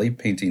the Valley,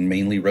 painting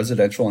mainly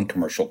residential and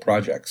commercial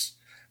projects.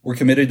 We're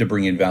committed to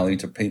bringing value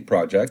to paint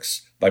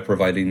projects by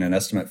providing an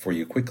estimate for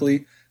you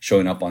quickly,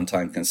 showing up on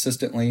time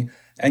consistently,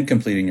 and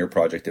completing your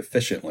project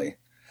efficiently.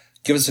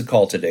 Give us a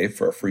call today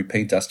for a free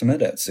paint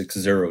estimate at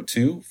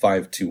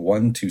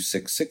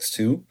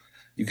 602-521-2662.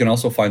 You can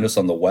also find us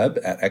on the web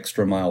at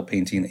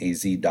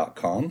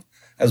extramilepaintingaz.com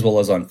as well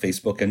as on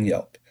Facebook and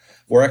Yelp.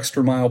 We're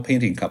Extra Mile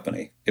Painting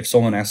Company. If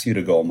someone asks you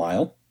to go a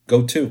mile,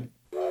 go 2.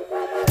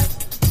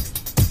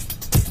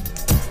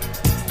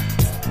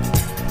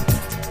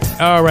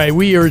 All right,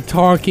 we are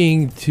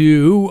talking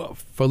to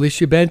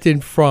Felicia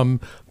Benton from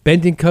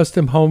Benton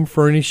Custom Home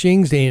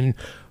Furnishings, and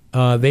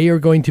they are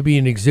going to be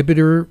an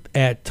exhibitor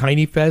at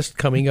Tiny Fest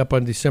coming up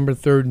on December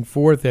 3rd and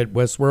 4th at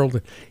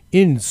Westworld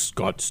in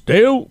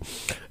Scottsdale.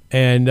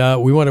 And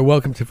we want to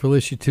welcome to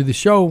Felicia to the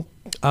show.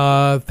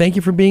 Thank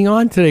you for being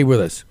on today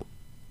with us.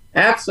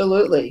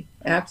 Absolutely.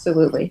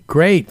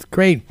 Great.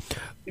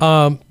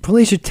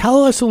 Felicia,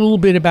 tell us a little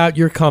bit about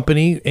your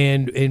company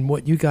and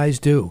what you guys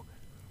do.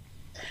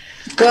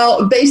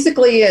 Well,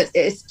 basically,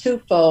 it's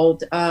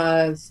twofold.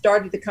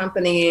 Started the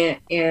company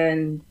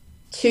in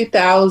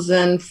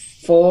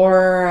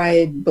 2004,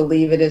 I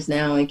believe it is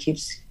now. It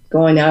keeps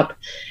going up.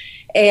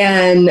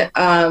 And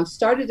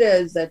started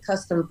as a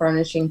custom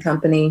furnishing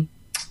company,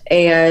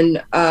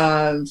 and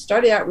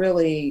started out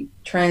really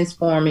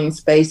transforming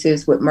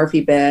spaces with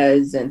Murphy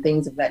beds and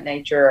things of that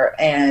nature,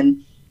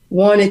 and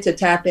wanted to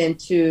tap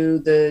into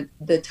the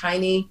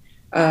tiny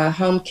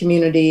home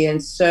community.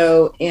 And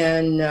so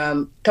in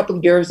a couple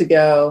of years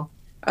ago,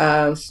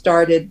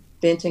 started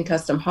Benton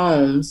Custom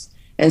Homes.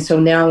 And so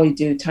now we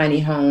do tiny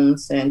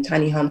homes and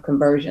tiny home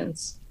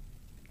conversions.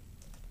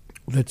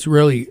 That's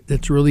really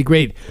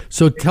great.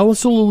 So tell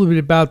us a little bit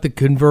about the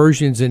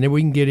conversions, and then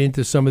we can get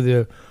into some of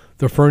the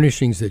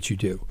furnishings that you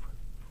do.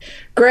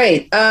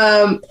 Great.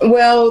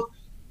 Well,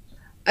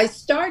 I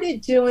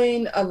started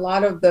doing a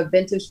lot of the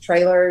vintage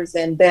trailers,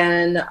 and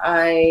then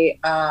I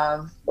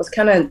was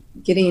kind of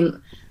getting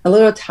a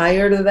little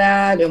tired of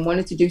that and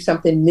wanted to do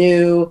something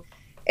new.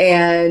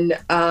 And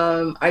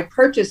I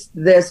purchased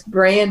this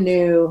brand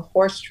new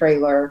horse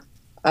trailer,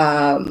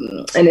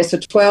 and it's a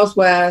 12s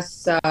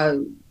West,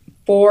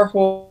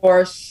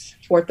 4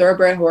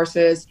 thoroughbred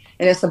horses,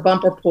 and it's a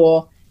bumper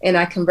pull, and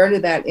I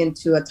converted that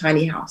into a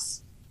tiny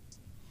house.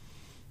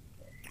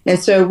 And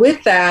so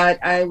with that,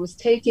 I was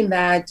taking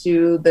that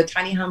to the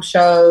tiny home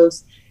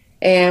shows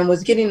and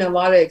was getting a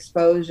lot of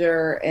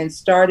exposure, and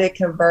started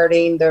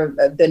converting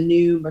the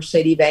new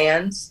Mercedes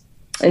vans.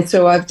 And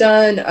so I've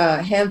done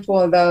a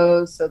handful of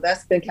those. So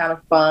that's been kind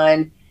of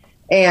fun.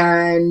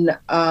 And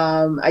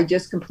I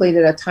just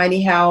completed a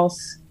tiny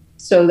house.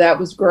 So that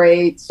was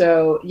great.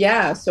 So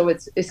yeah, so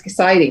it's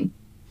exciting.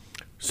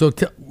 So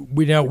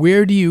now,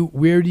 where do you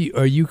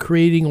are you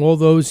creating all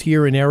those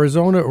here in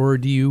Arizona, or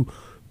do you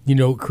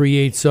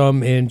create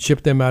some and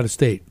ship them out of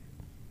state?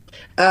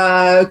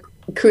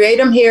 Create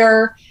them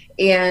here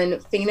in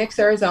Phoenix,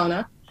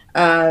 Arizona.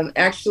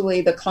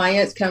 Actually, the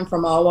clients come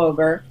from all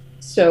over.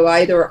 So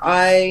either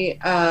I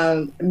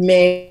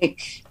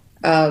make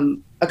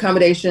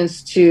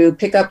accommodations to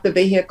pick up the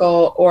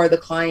vehicle, or the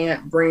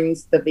client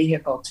brings the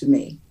vehicle to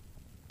me.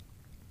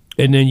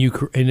 And then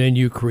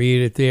you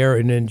create it there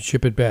and then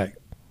ship it back.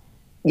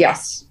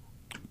 Yes.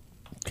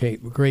 Okay,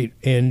 great.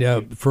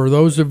 And for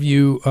those of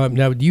you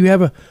now, do you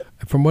have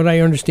from what I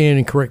understand,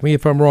 and correct me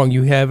if I'm wrong,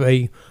 you have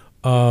a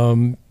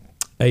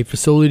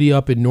facility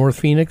up in North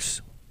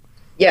Phoenix?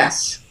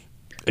 Yes.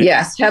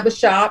 Yes, have a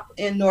shop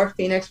in North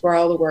Phoenix where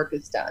all the work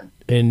is done.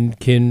 And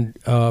can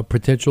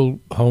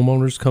potential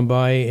homeowners come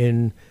by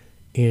and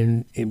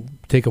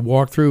take a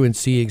walkthrough and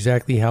see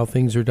exactly how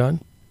things are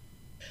done?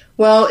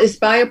 Well, it's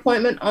by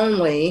appointment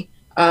only,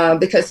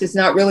 because it's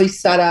not really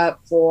set up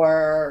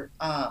for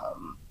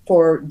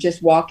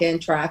just walk-in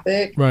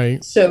traffic.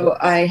 Right. So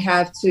I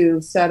have to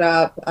set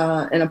up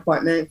an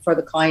appointment for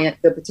the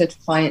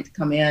potential client to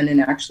come in and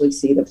actually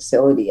see the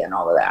facility and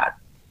all of that.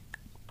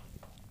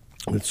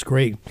 That's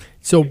great.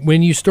 So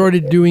when you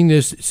started doing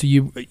this, so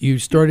you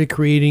started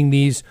creating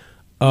these,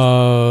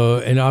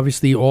 and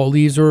obviously all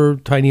these are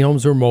tiny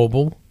homes or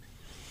mobile.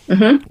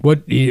 Mm-hmm.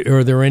 What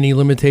are there any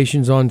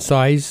limitations on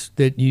size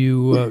that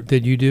you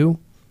do?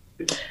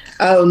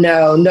 Oh,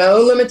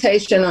 no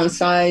limitation on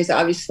size.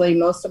 Obviously,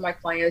 most of my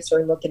clients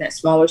are looking at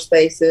smaller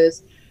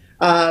spaces.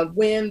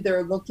 When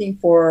they're looking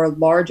for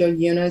larger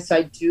units,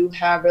 I do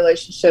have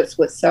relationships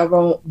with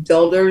several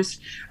builders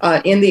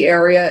in the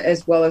area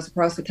as well as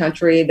across the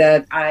country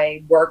that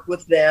I work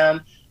with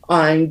them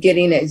on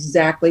getting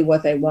exactly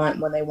what they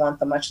want when they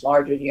want the much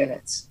larger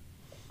units.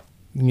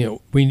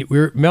 Mel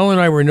and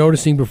I were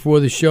noticing before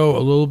the show a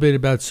little bit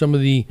about some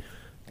of the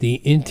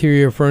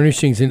interior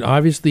furnishings, and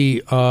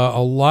obviously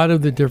a lot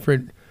of the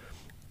different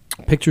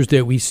pictures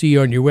that we see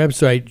on your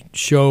website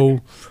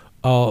show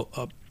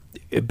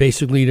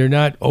basically they're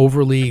not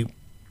overly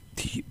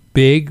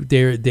big.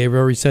 They're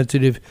very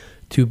sensitive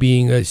to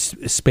being a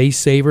space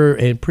saver,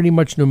 and pretty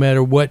much no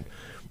matter what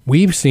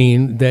we've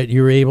seen that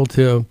you're able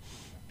to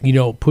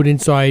put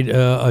inside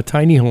a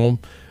tiny home,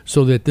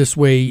 so that this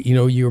way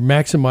you're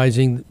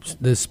maximizing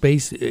the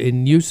space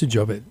and usage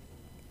of it.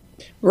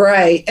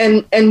 Right.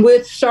 And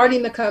with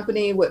starting the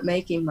company with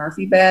making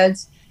Murphy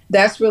beds,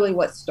 that's really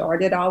what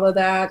started all of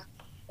that.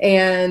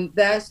 And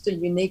that's the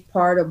unique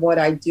part of what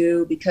I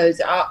do,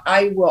 because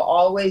I will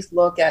always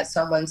look at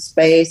someone's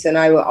space, and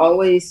I will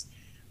always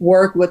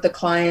work with the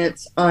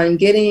clients on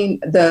getting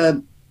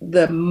the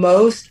the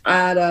most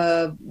out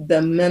of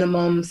the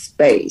minimum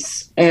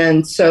space,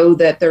 and so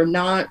that they're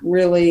not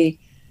really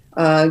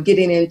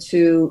getting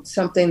into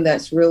something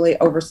that's really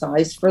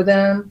oversized for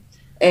them,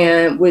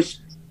 and which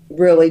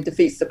really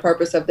defeats the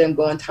purpose of them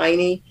going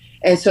tiny.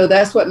 And so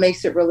that's what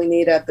makes it really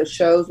neat at the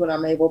shows, when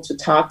I'm able to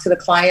talk to the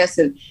clients.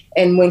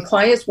 And when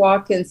clients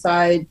walk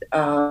inside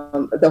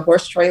the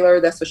horse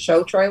trailer, that's a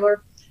show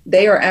trailer,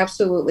 they are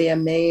absolutely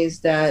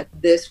amazed that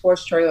this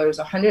horse trailer is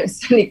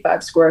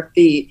 175 square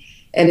feet,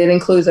 and it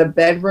includes a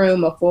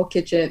bedroom, a full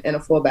kitchen, and a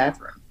full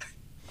bathroom.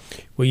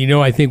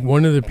 Well, I think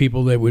one of the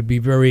people that would be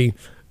very,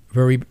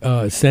 very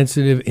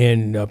sensitive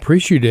and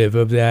appreciative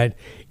of that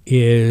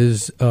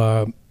is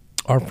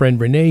our friend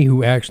Renee,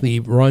 who actually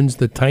runs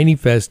the Tiny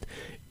Fest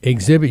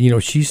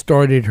exhibit. She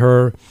started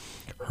her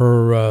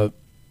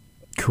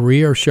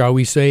career, shall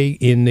we say,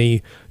 in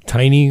the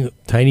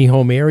tiny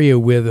home area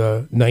with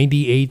a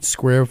 98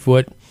 square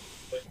foot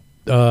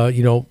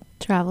travel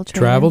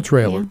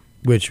trailer, yeah.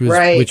 which was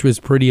right. which was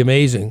pretty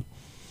amazing.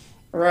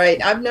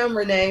 Right. I've known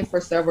Renee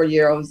for several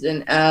years,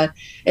 and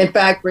in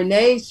fact,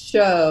 Renee's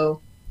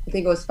show, I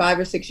think it was 5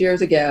 or 6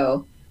 years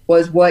ago,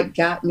 was what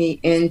got me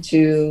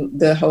into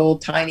the whole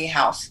tiny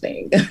house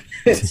thing.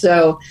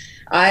 So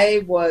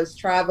I was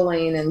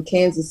traveling in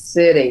Kansas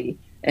City,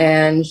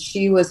 and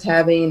she was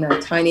having a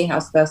tiny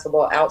house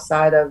festival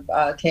outside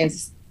of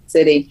Kansas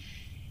City.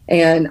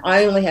 And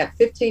I only had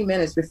 15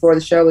 minutes before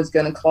the show was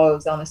going to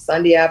close on a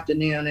Sunday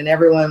afternoon, and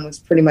everyone was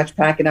pretty much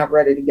packing up,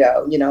 ready to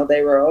go.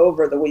 They were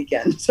over the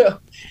weekend. So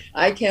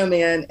I came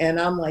in, and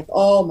I'm like,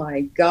 oh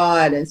my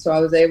God. And so I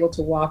was able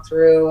to walk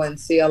through and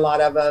see a lot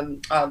of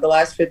them, the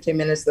last 15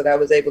 minutes that I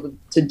was able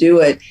to do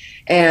it.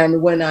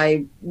 And when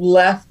I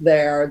left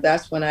there,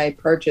 that's when I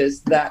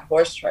purchased that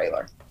horse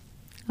trailer.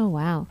 Oh,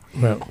 wow.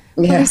 Well,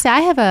 Yeah. Lisa,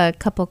 I have a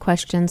couple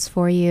questions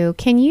for you.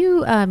 Can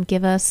you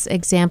give us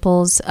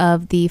examples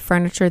of the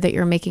furniture that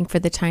you're making for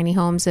the tiny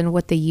homes and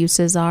what the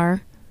uses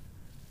are?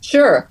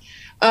 Sure.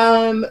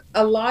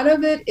 A lot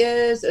of it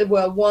is,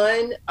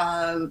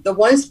 the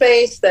one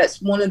space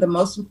that's one of the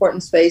most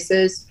important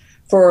spaces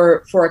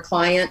for a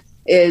client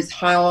is,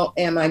 how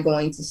am I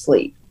going to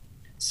sleep?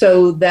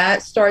 So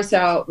that starts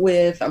out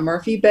with a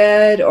Murphy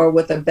bed, or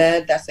with a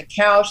bed that's a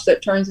couch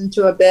that turns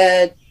into a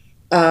bed,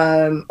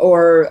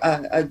 or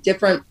a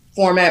different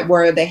format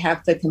where they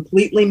have to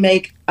completely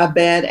make a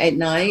bed at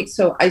night.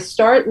 So I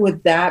start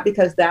with that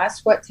because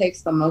that's what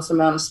takes the most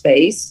amount of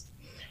space.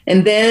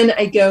 And then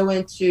I go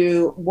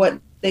into what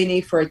they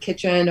need for a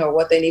kitchen or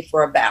what they need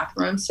for a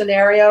bathroom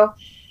scenario.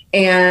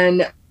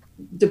 And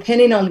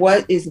depending on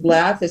what is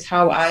left is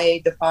how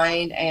I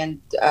define and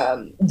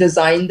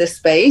design the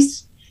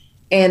space.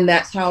 And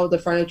that's how the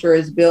furniture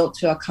is built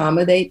to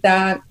accommodate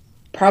that.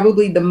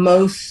 Probably the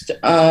most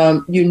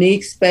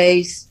unique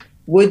space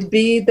would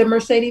be the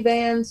Mercedes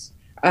vans,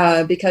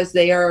 because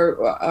they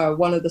are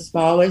one of the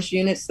smallest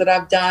units that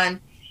I've done.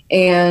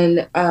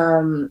 And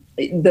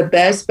the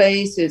best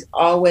space is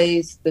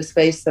always the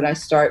space that I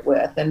start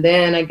with. And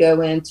then I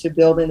go into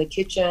building the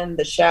kitchen,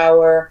 the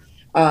shower.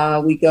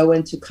 We go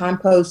into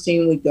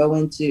composting. We go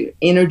into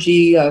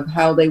energy of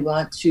how they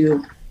want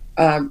to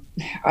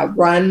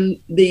run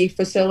the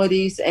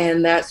facilities,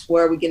 and that's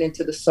where we get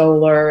into the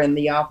solar and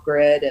the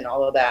off-grid and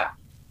all of that.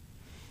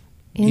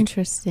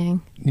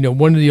 Interesting.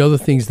 One of the other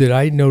things that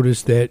I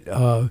noticed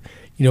that,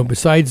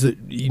 besides,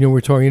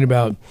 we're talking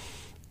about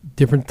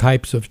different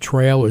types of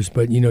trailers,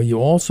 but, you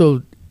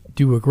also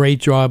do a great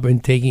job in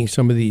taking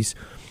some of these,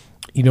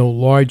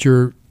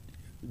 larger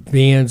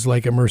vans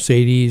like a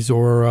Mercedes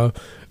or a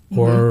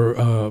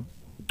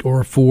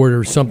Ford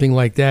or something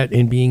like that,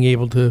 and being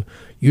able to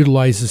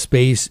utilize the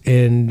space.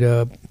 And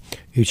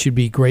it should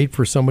be great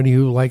for somebody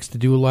who likes to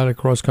do a lot of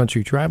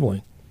cross-country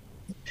traveling.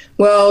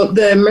 Well,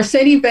 the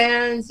Mercedes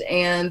vans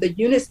and the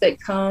units that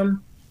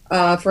come,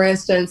 for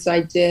instance,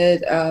 I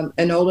did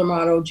an older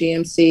model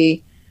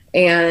GMC,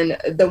 and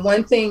the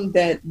one thing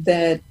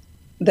that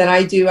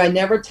I do, I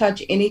never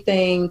touch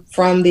anything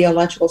from the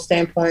electrical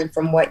standpoint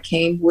from what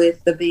came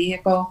with the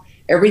vehicle.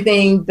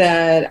 Everything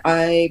that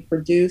I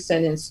produce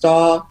and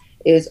install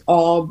is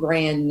all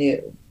brand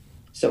new.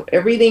 So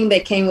everything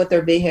that came with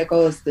their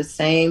vehicle is the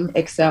same,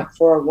 except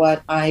for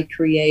what I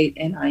create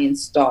and I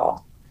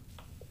install.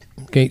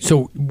 Okay,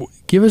 so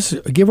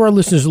give our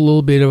listeners a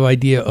little bit of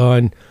idea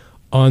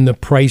on the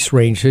price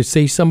range.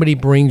 Say somebody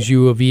brings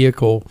you a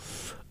vehicle,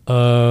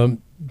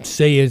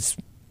 say it's,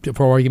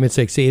 for argument's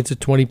sake, say it's a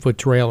 20-foot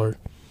trailer.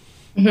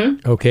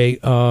 Mm-hmm. Okay,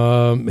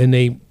 and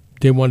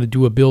they want to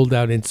do a build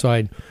out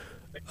inside.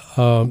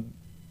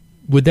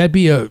 Would that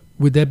be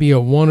a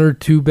 1 or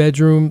 2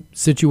 bedroom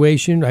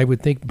situation? I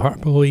would think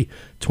probably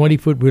 20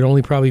 foot would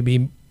only probably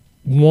be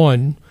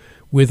one,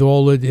 with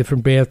all the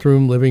different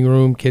bathroom, living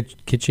room,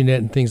 kitchenette,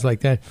 and things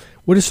like that.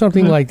 What does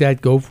something like that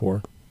go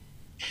for?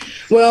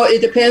 Well, it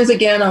depends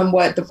again on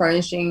what the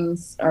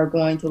furnishings are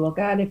going to look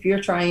at. If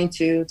you're trying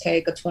to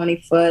take a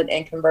 20-foot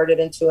and convert it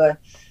into a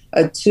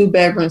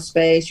 2-bedroom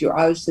space, you're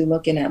obviously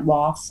looking at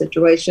loft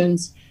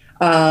situations.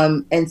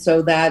 And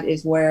so that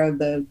is where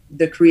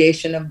the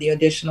creation of the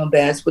additional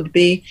beds would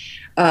be.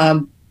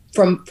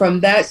 from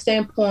that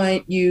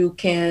standpoint, you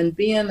can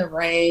be in the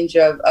range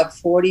of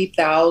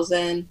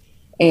 40,000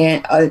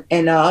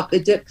 and up.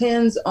 It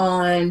depends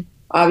on,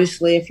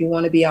 obviously, if you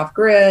want to be off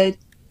grid,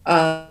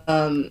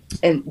 and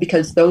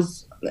because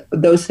those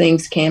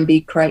things can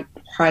be quite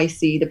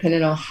pricey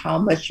depending on how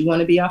much you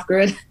want to be off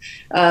grid,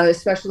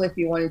 especially if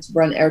you wanted to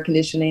run air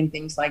conditioning,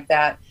 things like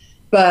that.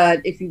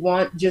 But if you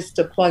want just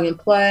to plug and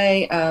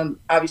play,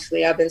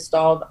 obviously I've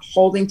installed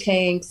holding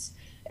tanks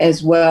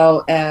as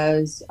well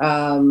as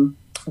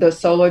the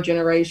solar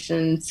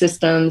generation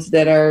systems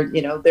that are,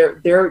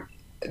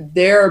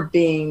 they're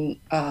being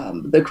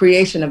the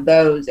creation of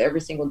those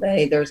every single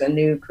day. There's a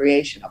new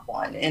creation of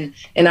one, and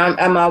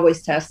I'm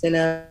always testing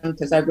them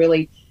because I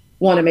really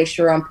want to make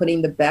sure I'm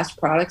putting the best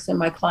products in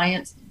my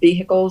clients'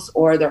 vehicles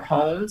or their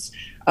homes,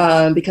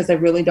 because I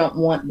really don't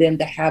want them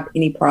to have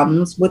any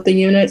problems with the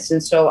units.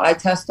 And so I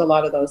test a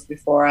lot of those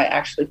before I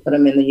actually put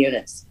them in the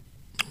units.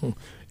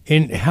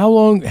 And how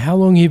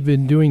long you've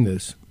been doing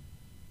this?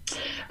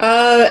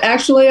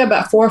 Actually,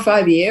 about 4 or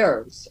 5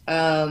 years.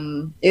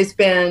 It's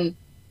been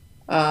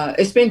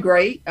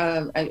great.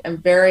 I'm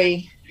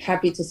very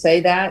happy to say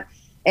that.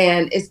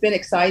 And it's been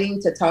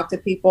exciting to talk to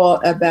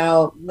people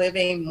about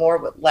living more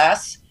with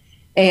less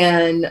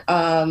and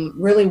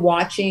really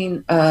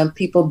watching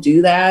people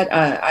do that.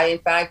 I, in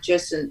fact,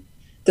 just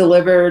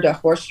delivered a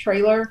horse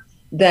trailer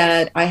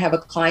that I have a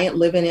client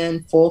living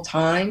in full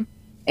time.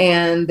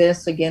 And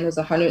this, again, is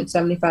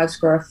 175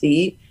 square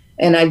feet.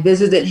 And I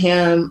visited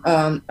him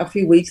a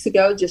few weeks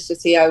ago just to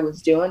see how he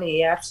was doing.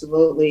 He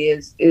absolutely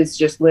is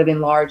just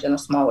living large in a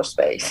smaller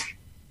space.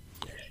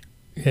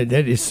 Yeah,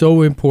 that is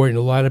so important.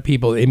 A lot of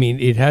people, I mean,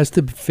 it has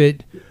to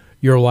fit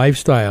your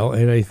lifestyle,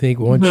 and I think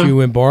once you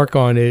embark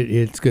on it,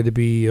 it's going to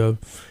be a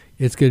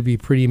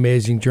pretty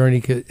amazing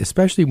journey.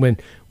 Especially when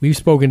we've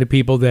spoken to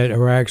people that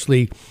are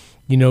actually,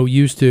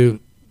 used to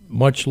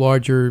much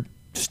larger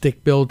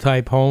stick-built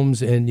type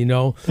homes, and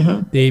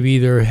they've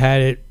either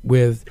had it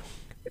with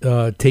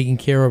taking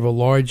care of a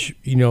large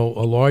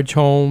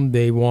home.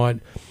 They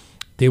want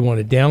to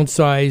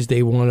downsize.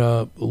 They want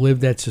to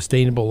live that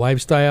sustainable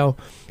lifestyle,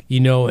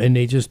 and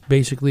they just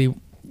basically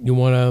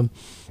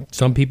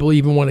some people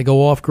even want to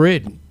go off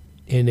grid,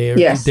 and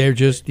they're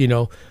just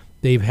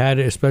they've had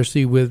it,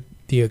 especially with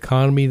the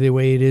economy the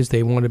way it is.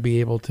 They want to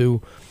be able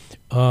to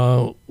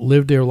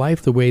live their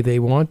life the way they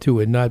want to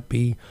and not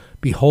be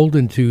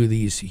beholden to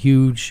these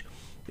huge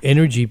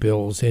energy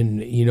bills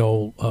and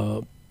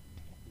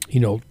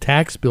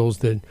tax bills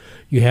that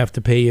you have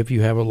to pay if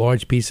you have a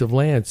large piece of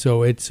land.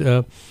 So it's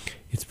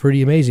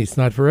pretty amazing. It's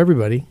not for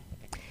everybody.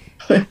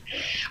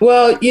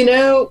 Well,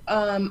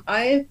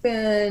 I've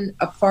been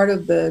a part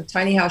of the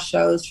tiny house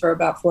shows for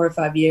about 4 or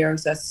 5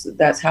 years.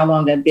 That's how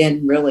long I've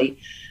been really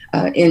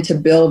into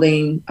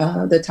building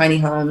the tiny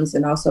homes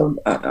and also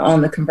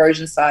on the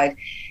conversion side.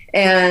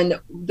 And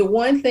the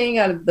one thing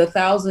out of the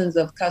thousands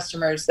of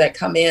customers that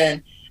come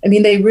in, I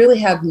mean, they really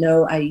have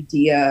no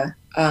idea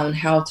on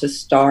how to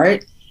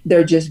start.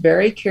 They're just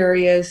very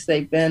curious.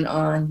 They've been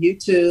on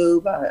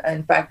YouTube.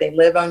 In fact, they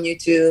live on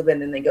YouTube,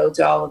 and then they go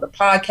to all of the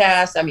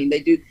podcasts. I mean,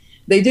 they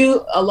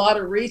do a lot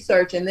of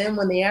research. And then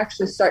when they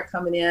actually start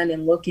coming in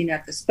and looking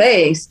at the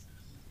space,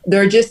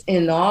 they're just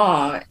in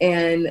awe.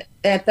 And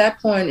at that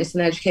point, it's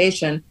an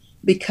education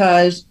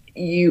because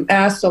you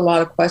asked a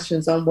lot of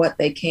questions on what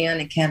they can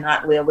and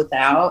cannot live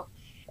without.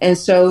 And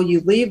so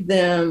you leave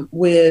them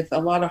with a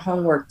lot of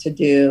homework to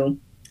do,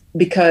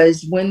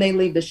 because when they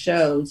leave the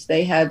shows,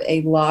 they have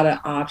a lot of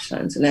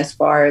options, and as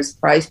far as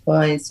price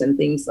points and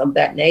things of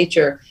that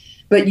nature.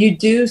 But you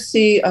do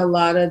see a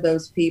lot of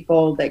those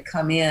people that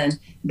come in,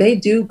 they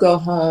do go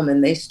home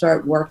and they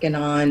start working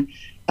on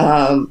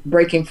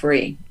breaking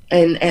free.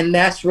 And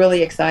that's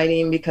really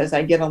exciting because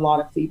I get a lot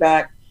of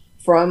feedback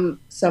from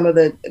some of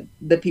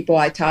the people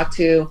I talk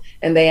to,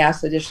 and they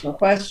ask additional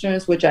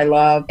questions, which I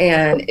love.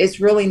 And it's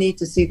really neat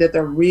to see that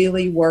they're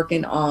really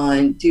working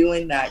on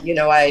doing that.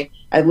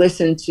 I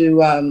listened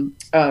to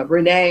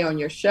Renee on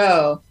your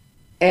show,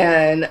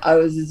 and I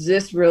was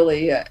just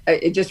really,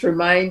 it just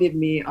reminded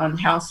me on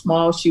how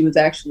small she was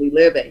actually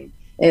living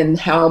and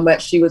how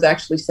much she was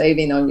actually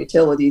saving on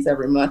utilities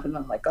every month. And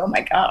I'm like, oh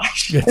my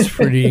gosh. It's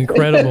pretty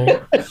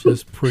incredible. It's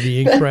just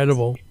pretty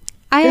incredible.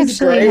 I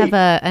actually have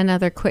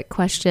another quick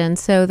question.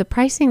 So the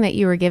pricing that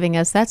you were giving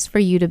us, that's for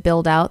you to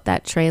build out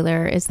that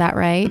trailer. Is that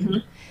right? Mm-hmm.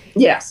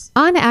 Yes.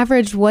 On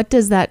average, what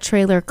does that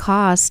trailer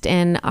cost?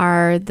 And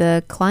are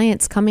the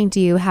clients coming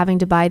to you having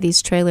to buy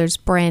these trailers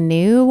brand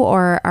new,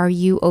 or are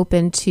you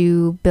open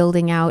to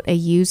building out a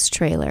used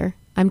trailer?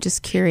 I'm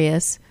just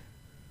curious.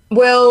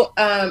 Well,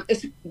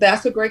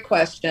 that's a great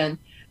question.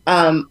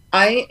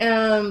 I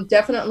am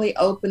definitely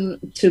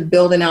open to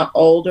building out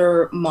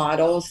older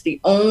models. The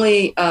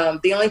only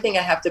thing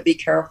I have to be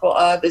careful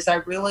of is I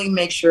really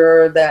make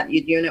sure that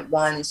unit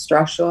one is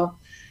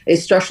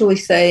structurally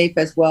safe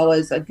as well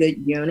as a good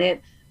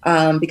unit.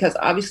 Because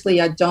obviously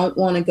I don't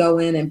want to go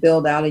in and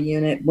build out a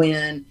unit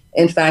when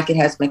in fact it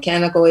has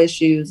mechanical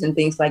issues and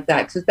things like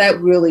that, because that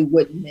really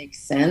wouldn't make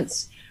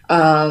sense.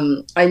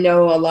 I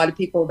know a lot of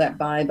people that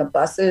buy the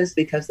buses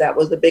because that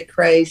was a big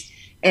craze.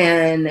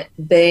 and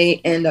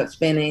they end up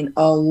spending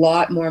a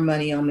lot more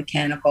money on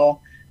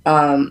mechanical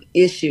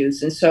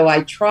issues. And so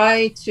I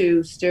try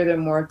to steer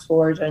them more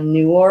towards a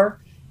newer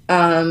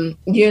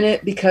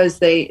unit, because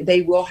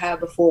they will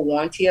have a full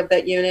warranty of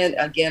that unit.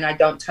 Again, I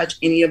don't touch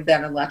any of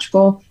that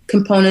electrical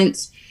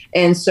components.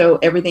 And so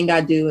everything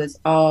I do is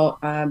all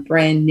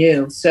brand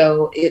new.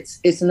 So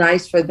it's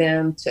nice for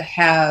them to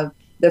have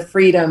the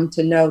freedom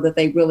to know that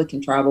they really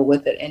can travel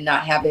with it and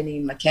not have any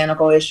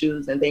mechanical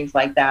issues and things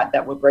like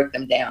that will break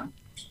them down.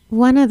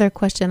 One other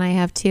question I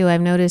have too.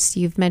 I've noticed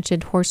you've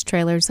mentioned horse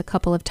trailers a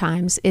couple of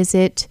times. Is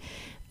it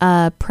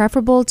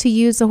preferable to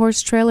use the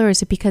horse trailer?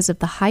 Is it because of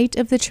the height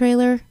of the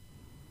trailer?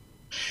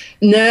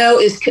 No,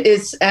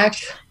 it's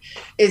actually,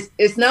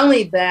 it's not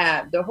only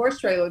that. The horse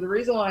trailer, the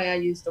reason why I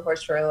use the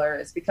horse trailer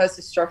is because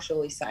it's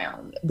structurally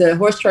sound. The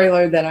horse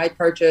trailer that I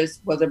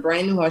purchased was a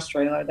brand new horse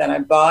trailer that I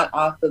bought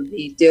off of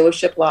the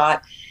dealership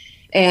lot,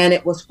 and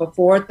it was for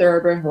 4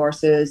 thoroughbred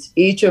horses.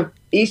 Each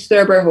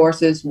thoroughbred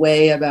horses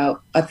weigh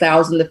about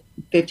 1,000 to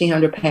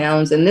 1,500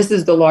 pounds, and this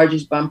is the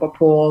largest bumper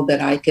pull that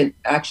I could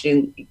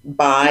actually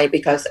buy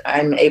because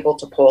I'm able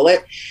to pull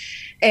it.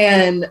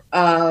 And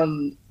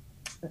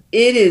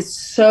it is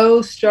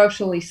so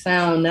structurally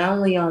sound, not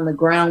only on the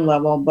ground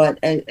level, but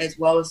as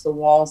well as the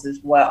walls as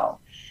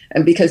well.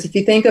 And because if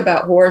you think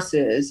about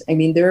horses, I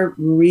mean, they're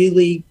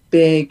really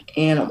big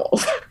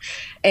animals.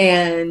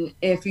 And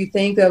if you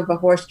think of a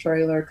horse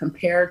trailer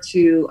compared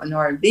to an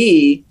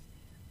RV,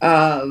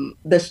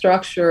 the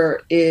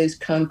structure is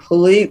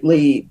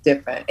completely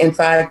different. In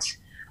fact,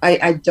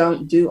 I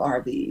don't do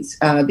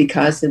RVs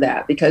because of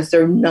that, because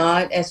they're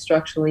not as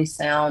structurally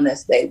sound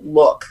as they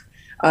look.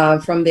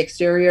 From the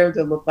exterior,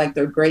 they look like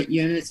they're great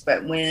units,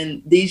 but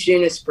when these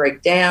units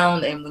break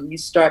down and when you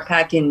start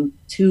packing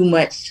too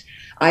much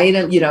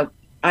items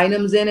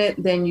in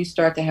it, then you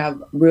start to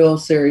have real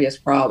serious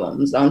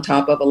problems on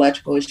top of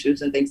electrical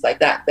issues and things like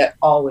that. That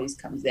always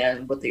comes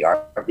in with the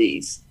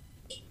RVs.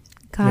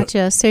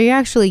 Gotcha. So you're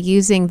actually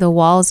using the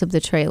walls of the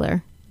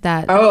trailer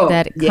that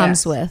it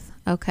comes with.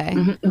 Okay.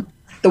 Mm-hmm.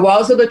 The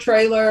walls of the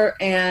trailer,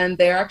 and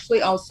they're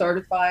actually all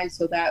certified.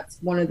 So that's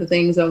one of the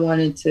things I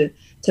wanted to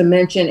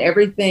mention.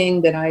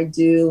 Everything that I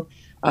do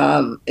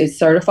is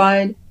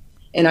certified,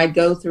 and I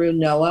go through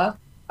NOAA.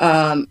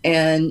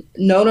 And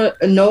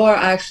NOAA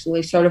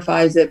actually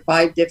certifies it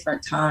 5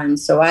 different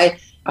times. So I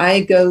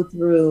go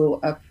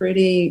through a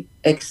pretty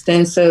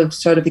extensive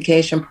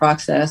certification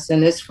process,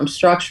 and it's from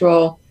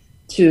structural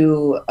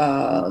to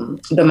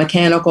the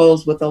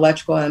mechanicals with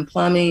electrical and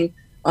plumbing.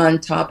 On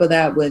top of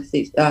that, with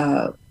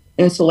the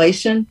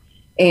insulation,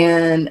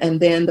 and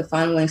then the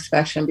final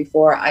inspection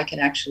before I can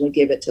actually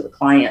give it to the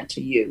client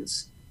to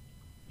use.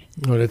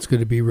 Oh, that's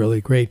going to be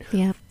really great.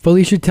 Yeah.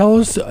 Felicia,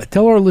 tell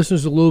our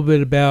listeners a little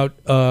bit about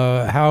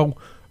how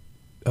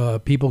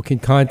people can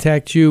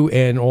contact you,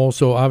 and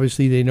also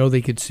obviously they know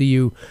they could see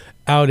you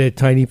out at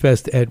Tiny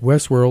Fest at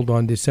Westworld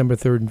on December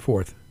 3rd and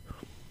 4th.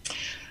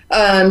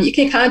 You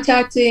can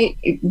contact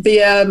me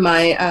via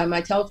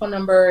my telephone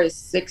number is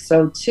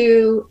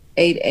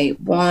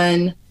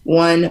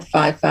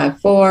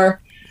 602-881-1554.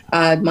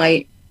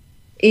 My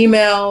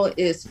email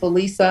is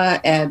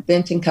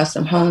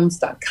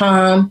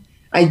felisa@bentoncustomhomes.com.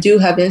 I do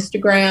have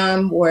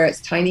Instagram where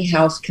it's Tiny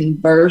House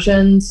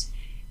Conversions,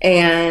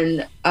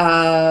 and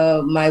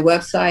my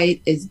website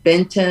is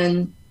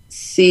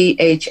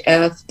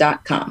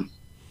bentonchf.com.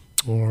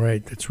 All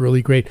right. That's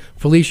really great.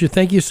 Felicia,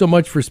 thank you so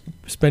much for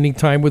spending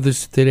time with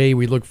us today.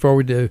 We look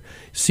forward to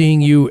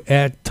seeing you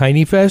at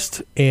Tiny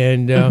Fest,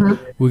 and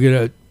we're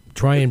going to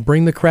try and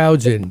bring the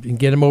crowds in and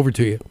get them over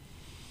to you.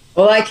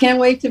 Well, I can't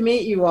wait to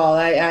meet you all.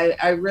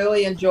 I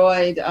really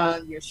enjoyed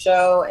your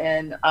show,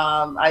 and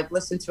I've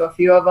listened to a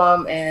few of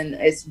them, and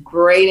it's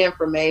great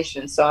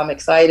information. So I'm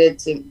excited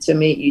to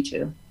meet you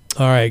two.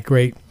 All right,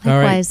 great. Likewise, all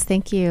right.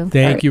 Thank you.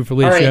 Thank you,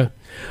 Felicia.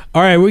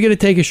 All right, we're going to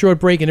take a short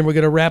break, and then we're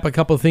going to wrap a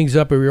couple of things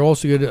up, and we're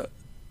also going to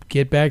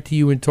get back to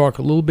you and talk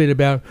a little bit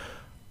about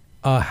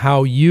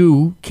how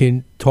you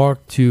can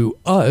talk to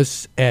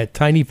us at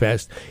Tiny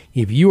Fest.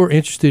 If you are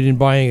interested in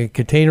buying a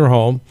container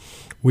home,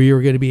 we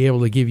are going to be able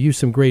to give you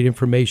some great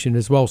information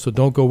as well. So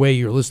don't go away.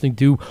 You're listening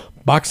to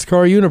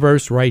Boxcar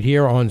Universe right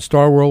here on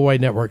Star Worldwide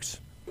Networks.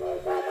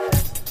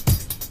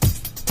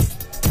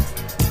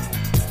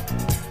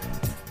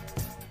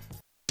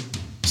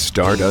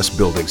 Stardust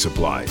Building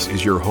Supplies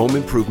is your home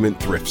improvement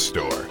thrift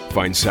store.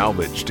 Find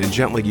salvaged and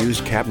gently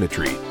used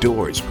cabinetry,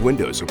 doors,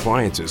 windows,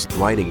 appliances,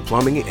 lighting,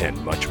 plumbing, and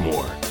much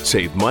more.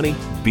 Save money,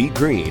 be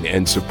green,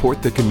 and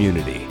support the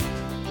community.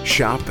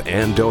 Shop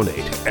and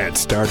donate at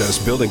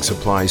Stardust Building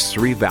Supplies'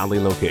 3 Valley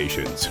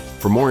locations.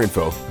 For more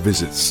info,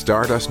 visit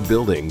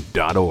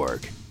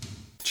stardustbuilding.org.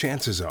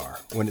 Chances are,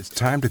 when it's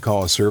time to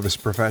call a service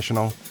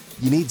professional,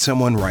 you need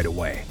someone right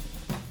away.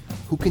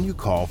 Who can you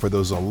call for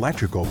those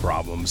electrical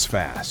problems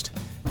fast?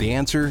 The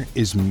answer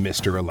is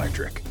Mr.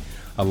 Electric.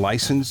 a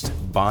licensed,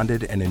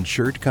 bonded, and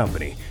insured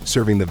company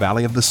serving the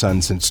Valley of the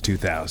Sun since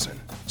 2000.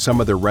 Some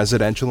of their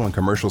residential and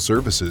commercial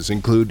services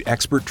include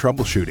expert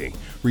troubleshooting,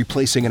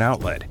 replacing an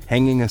outlet,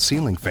 hanging a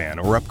ceiling fan,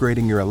 or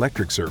upgrading your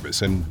electric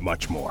service, and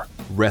much more.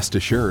 Rest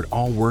assured,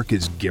 all work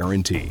is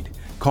guaranteed.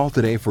 Call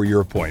today for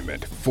your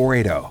appointment,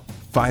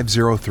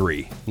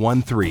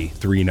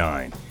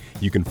 480-503-1339.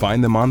 You can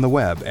find them on the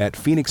web at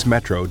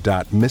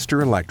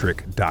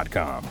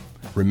phoenixmetro.mrelectric.com.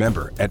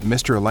 Remember, at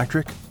Mr.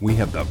 Electric, we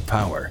have the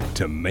power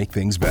to make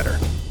things better.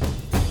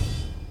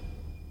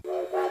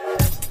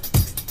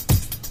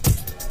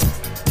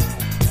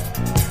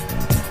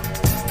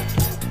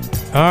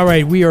 All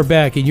right, we are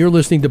back, and you're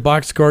listening to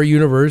Boxcar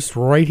Universe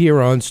right here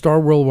on Star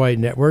Worldwide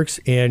Networks.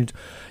 And,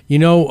 you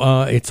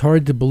know, it's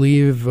hard to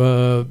believe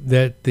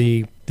that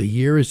the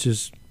year is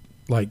just,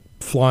 like,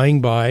 flying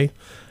by.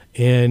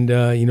 And,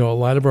 you know, a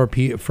lot of our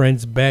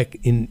friends back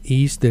in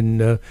East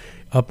and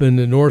up in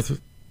the North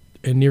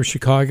and near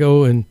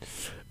Chicago, and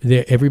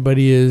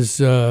everybody is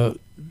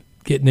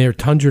getting their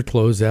tundra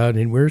clothes out,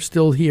 and we're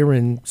still here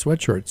in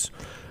sweatshirts.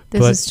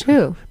 This is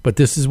true. But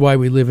this is why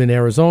we live in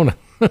Arizona.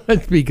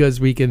 Because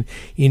we can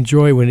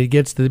enjoy when it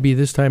gets to be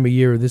this time of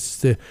year.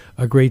 This is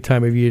a great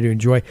time of year to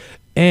enjoy.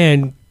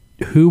 And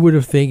who would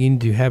have thinking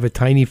to have a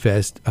Tiny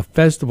Fest, a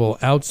festival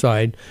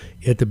outside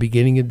at the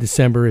beginning of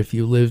December if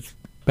you lived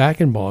back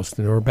in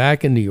Boston or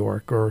back in New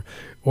York or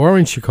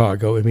in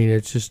Chicago? I mean,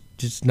 it's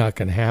just not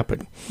going to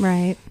happen.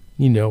 Right.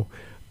 You know.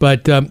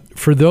 But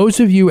for those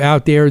of you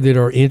out there that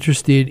are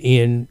interested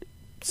in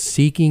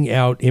seeking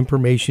out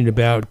information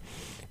about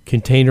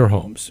container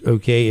homes,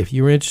 okay? If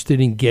you're interested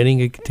in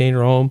getting a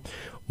container home,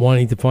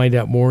 wanting to find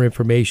out more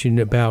information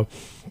about,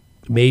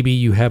 maybe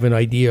you have an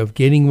idea of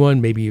getting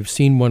one, maybe you've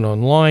seen one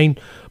online,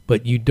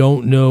 but you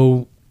don't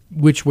know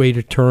which way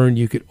to turn,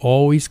 you could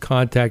always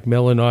contact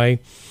Mel and I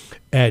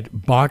at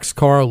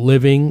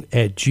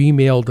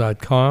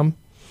boxcarliving@gmail.com.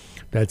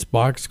 That's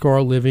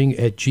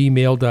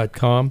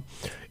boxcarliving@gmail.com.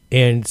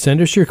 And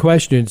send us your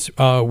questions,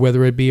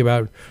 whether it be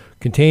about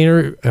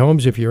container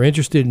homes, if you're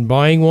interested in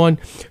buying one,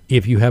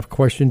 if you have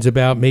questions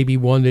about maybe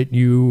one that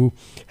you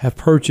have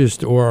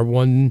purchased or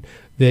one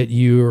that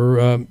you're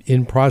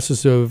in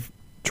process of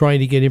trying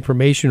to get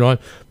information on.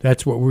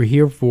 That's what we're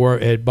here for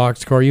at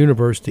Boxcar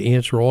Universe, to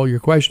answer all your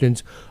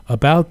questions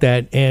about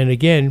that. And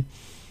again,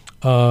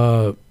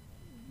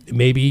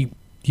 maybe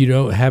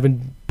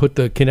haven't put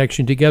the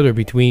connection together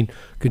between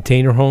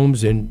container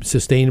homes and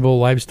sustainable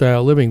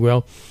lifestyle living.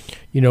 Well,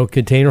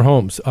 container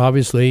homes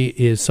obviously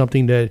is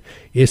something that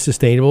is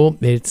sustainable.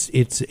 It's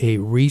a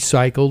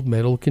recycled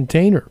metal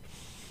container,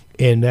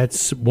 and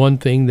that's one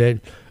thing that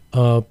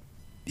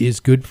is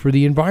good for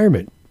the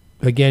environment.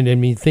 Again, I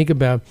mean, think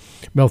about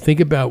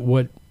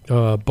what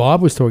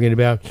Bob was talking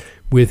about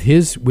with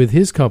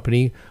his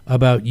company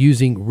about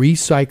using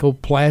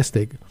recycled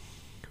plastic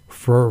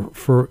for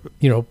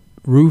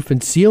roof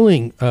and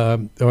ceiling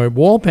or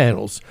wall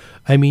panels.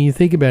 I mean, you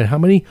think about how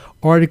many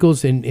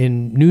articles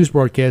and news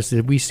broadcasts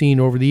have we seen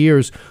over the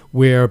years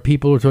where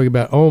people are talking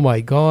about, oh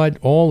my God,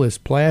 all this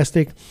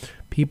plastic.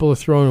 People are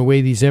throwing away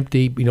these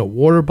empty,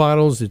 water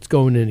bottles. It's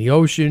going in the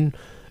ocean,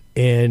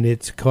 and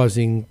it's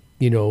causing,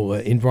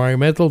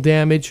 environmental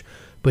damage.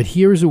 But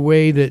here's a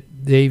way that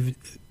they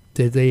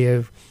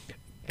have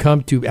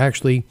come to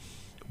actually,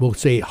 we'll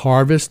say,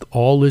 harvest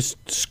all this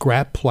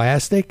scrap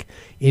plastic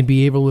and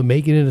be able to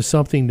make it into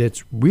something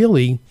that's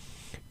really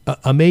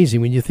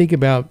amazing. When you think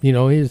about,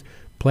 his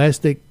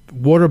plastic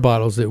water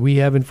bottles that we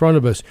have in front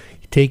of us,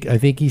 I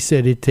think he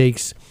said it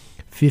takes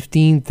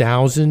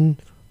 15,000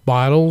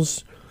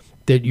 bottles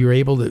that you're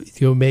able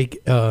to make,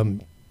 a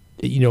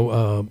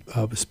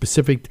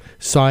specific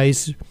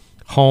size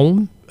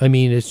home. I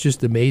mean, it's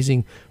just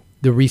amazing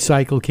the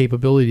recycle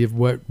capability of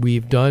what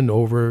we've done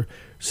over,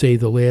 say,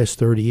 the last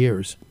 30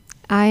 years.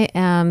 I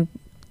am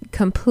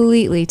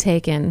completely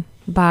taken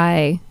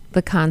by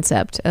the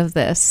concept of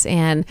this,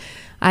 and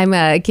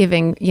I'm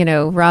giving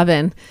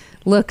Robin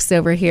looks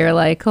over here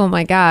like, oh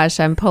my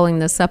gosh, I'm pulling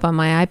this up on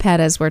my iPad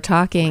as we're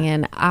talking,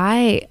 and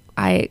I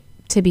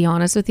to be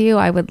honest with you,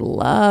 I would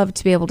love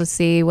to be able to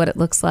see what it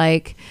looks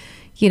like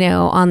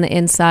on the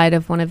inside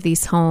of one of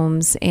these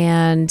homes,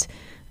 and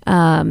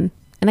I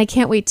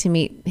can't wait to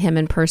meet him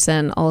in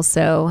person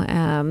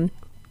also.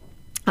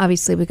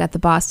 Obviously we got the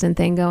Boston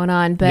thing going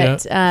on,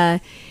 but also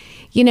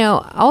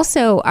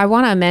I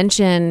want to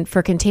mention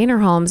for container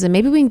homes, and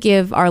maybe we can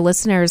give our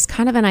listeners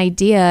kind of an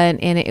idea,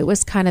 and it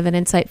was kind of an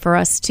insight for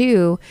us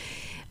too.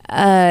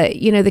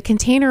 The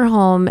container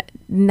home,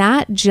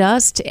 not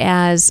just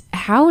as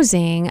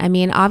housing. I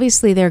mean,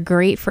 obviously they're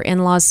great for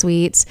in-law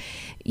suites.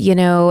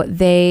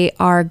 They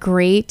are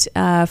great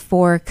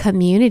for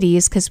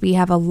communities, because we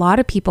have a lot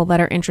of people that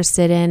are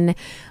interested in,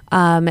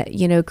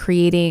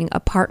 creating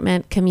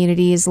apartment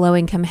communities,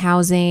 low-income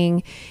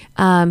housing.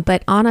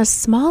 But on a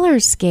smaller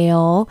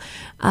scale,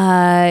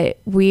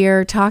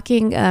 we're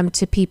talking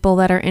to people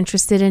that are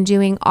interested in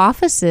doing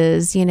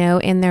offices,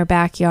 in their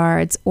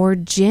backyards, or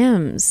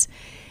gyms.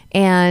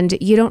 And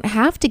you don't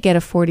have to get a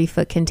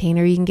 40-foot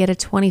container. You can get a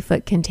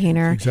 20-foot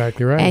container.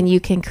 Exactly right. And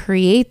you can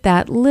create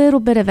that little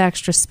bit of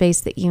extra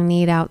space that you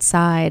need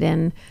outside.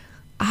 And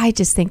I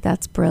just think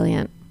that's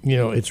brilliant.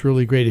 It's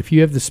really great. If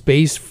you have the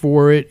space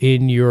for it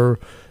in your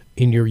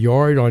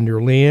yard, on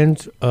your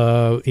land,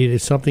 it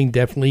is something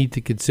definitely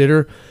to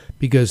consider,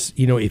 because,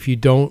 if you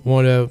don't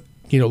want to,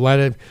 a lot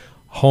of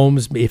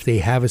homes, if they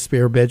have a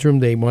spare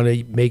bedroom, they want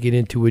to make it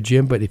into a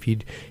gym. But if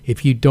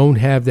you don't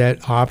have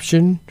that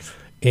option,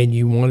 and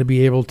you want to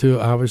be able to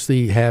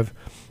obviously have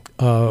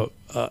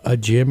a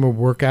gym or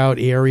workout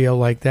area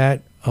like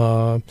that,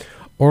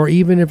 or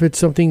even if it's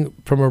something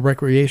from a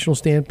recreational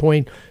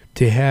standpoint,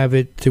 to have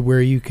it to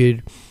where you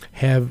could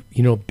have,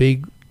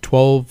 big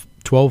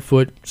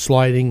 12-foot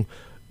sliding,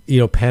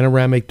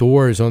 panoramic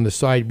doors on the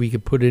side. We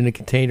could put it in a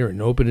container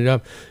and open it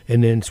up,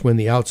 and then it's when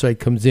the outside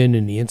comes in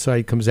and the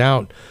inside comes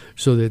out,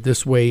 so that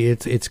this way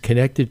it's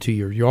connected to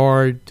your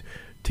yard,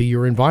 to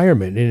your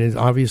environment. And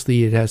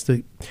obviously it has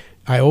to.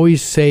 I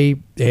always say,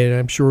 and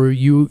I'm sure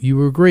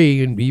you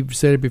agree, and you've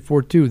said it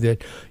before too, that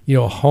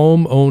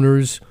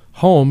homeowners'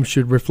 homes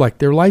should reflect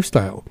their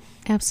lifestyle.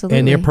 Absolutely.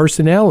 And their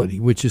personality,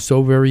 which is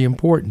so very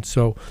important.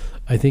 So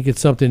I think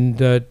it's something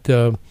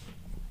that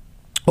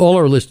all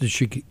our listeners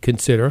should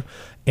consider.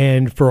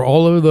 And for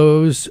all of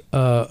those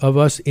of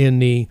us in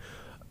the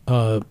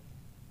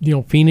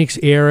Phoenix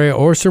area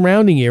or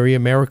surrounding area,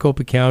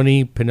 Maricopa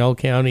County, Pinell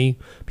County,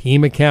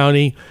 Pima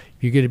County,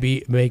 you're going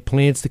to make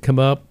plans to come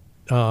up,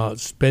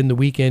 spend the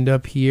weekend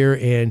up here,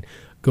 and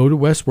go to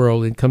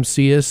Westworld and come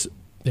see us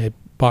at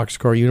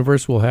Boxcar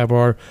Universe. We'll have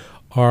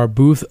our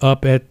booth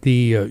up at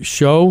the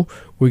show.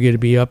 We're going to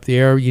be up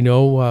there,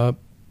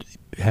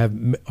 have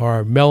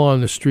our Mel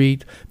and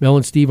Steve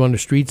on the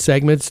street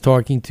segments,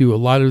 talking to a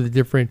lot of the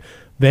different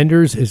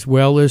vendors, as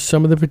well as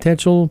some of the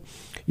potential,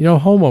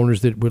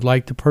 homeowners that would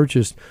like to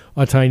purchase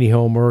a tiny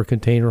home or a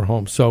container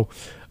home. So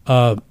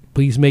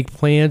please make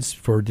plans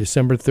for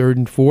December 3rd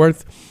and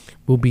 4th.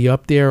 We'll be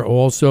up there.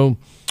 Also,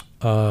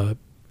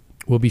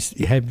 we'll be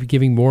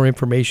giving more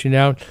information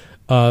out.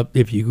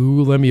 If you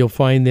Google them, you'll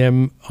find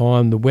them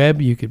on the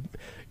web. You could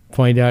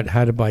find out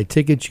how to buy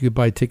tickets. You could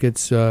buy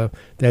tickets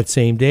that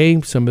same day.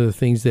 Some of the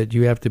things that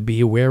you have to be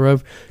aware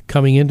of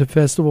coming into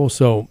festival.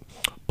 So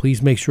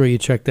please make sure you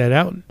check that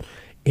out.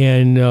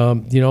 And,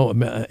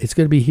 it's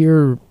going to be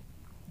here,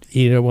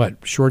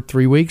 short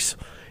 3 weeks.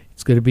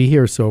 It's going to be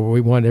here. So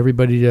we want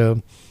everybody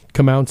to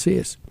come out and see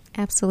us.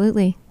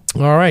 Absolutely.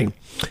 All right.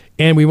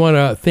 And we want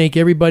to thank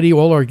everybody,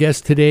 all our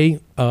guests today,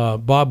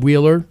 Bob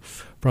Wheeler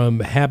from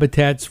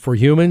Habitats for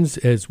Humans,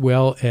 as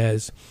well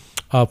as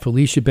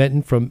Felicia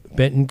Benton from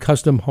Benton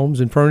Custom Homes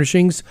and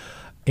Furnishings.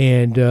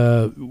 And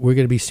we're going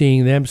to be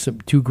seeing them,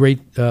 two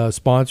great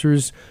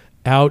sponsors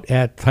out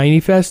at Tiny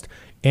Fest.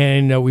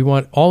 And we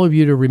want all of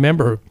you to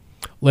remember,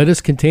 let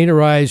us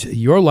containerize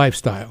your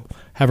lifestyle.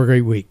 Have a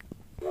great week.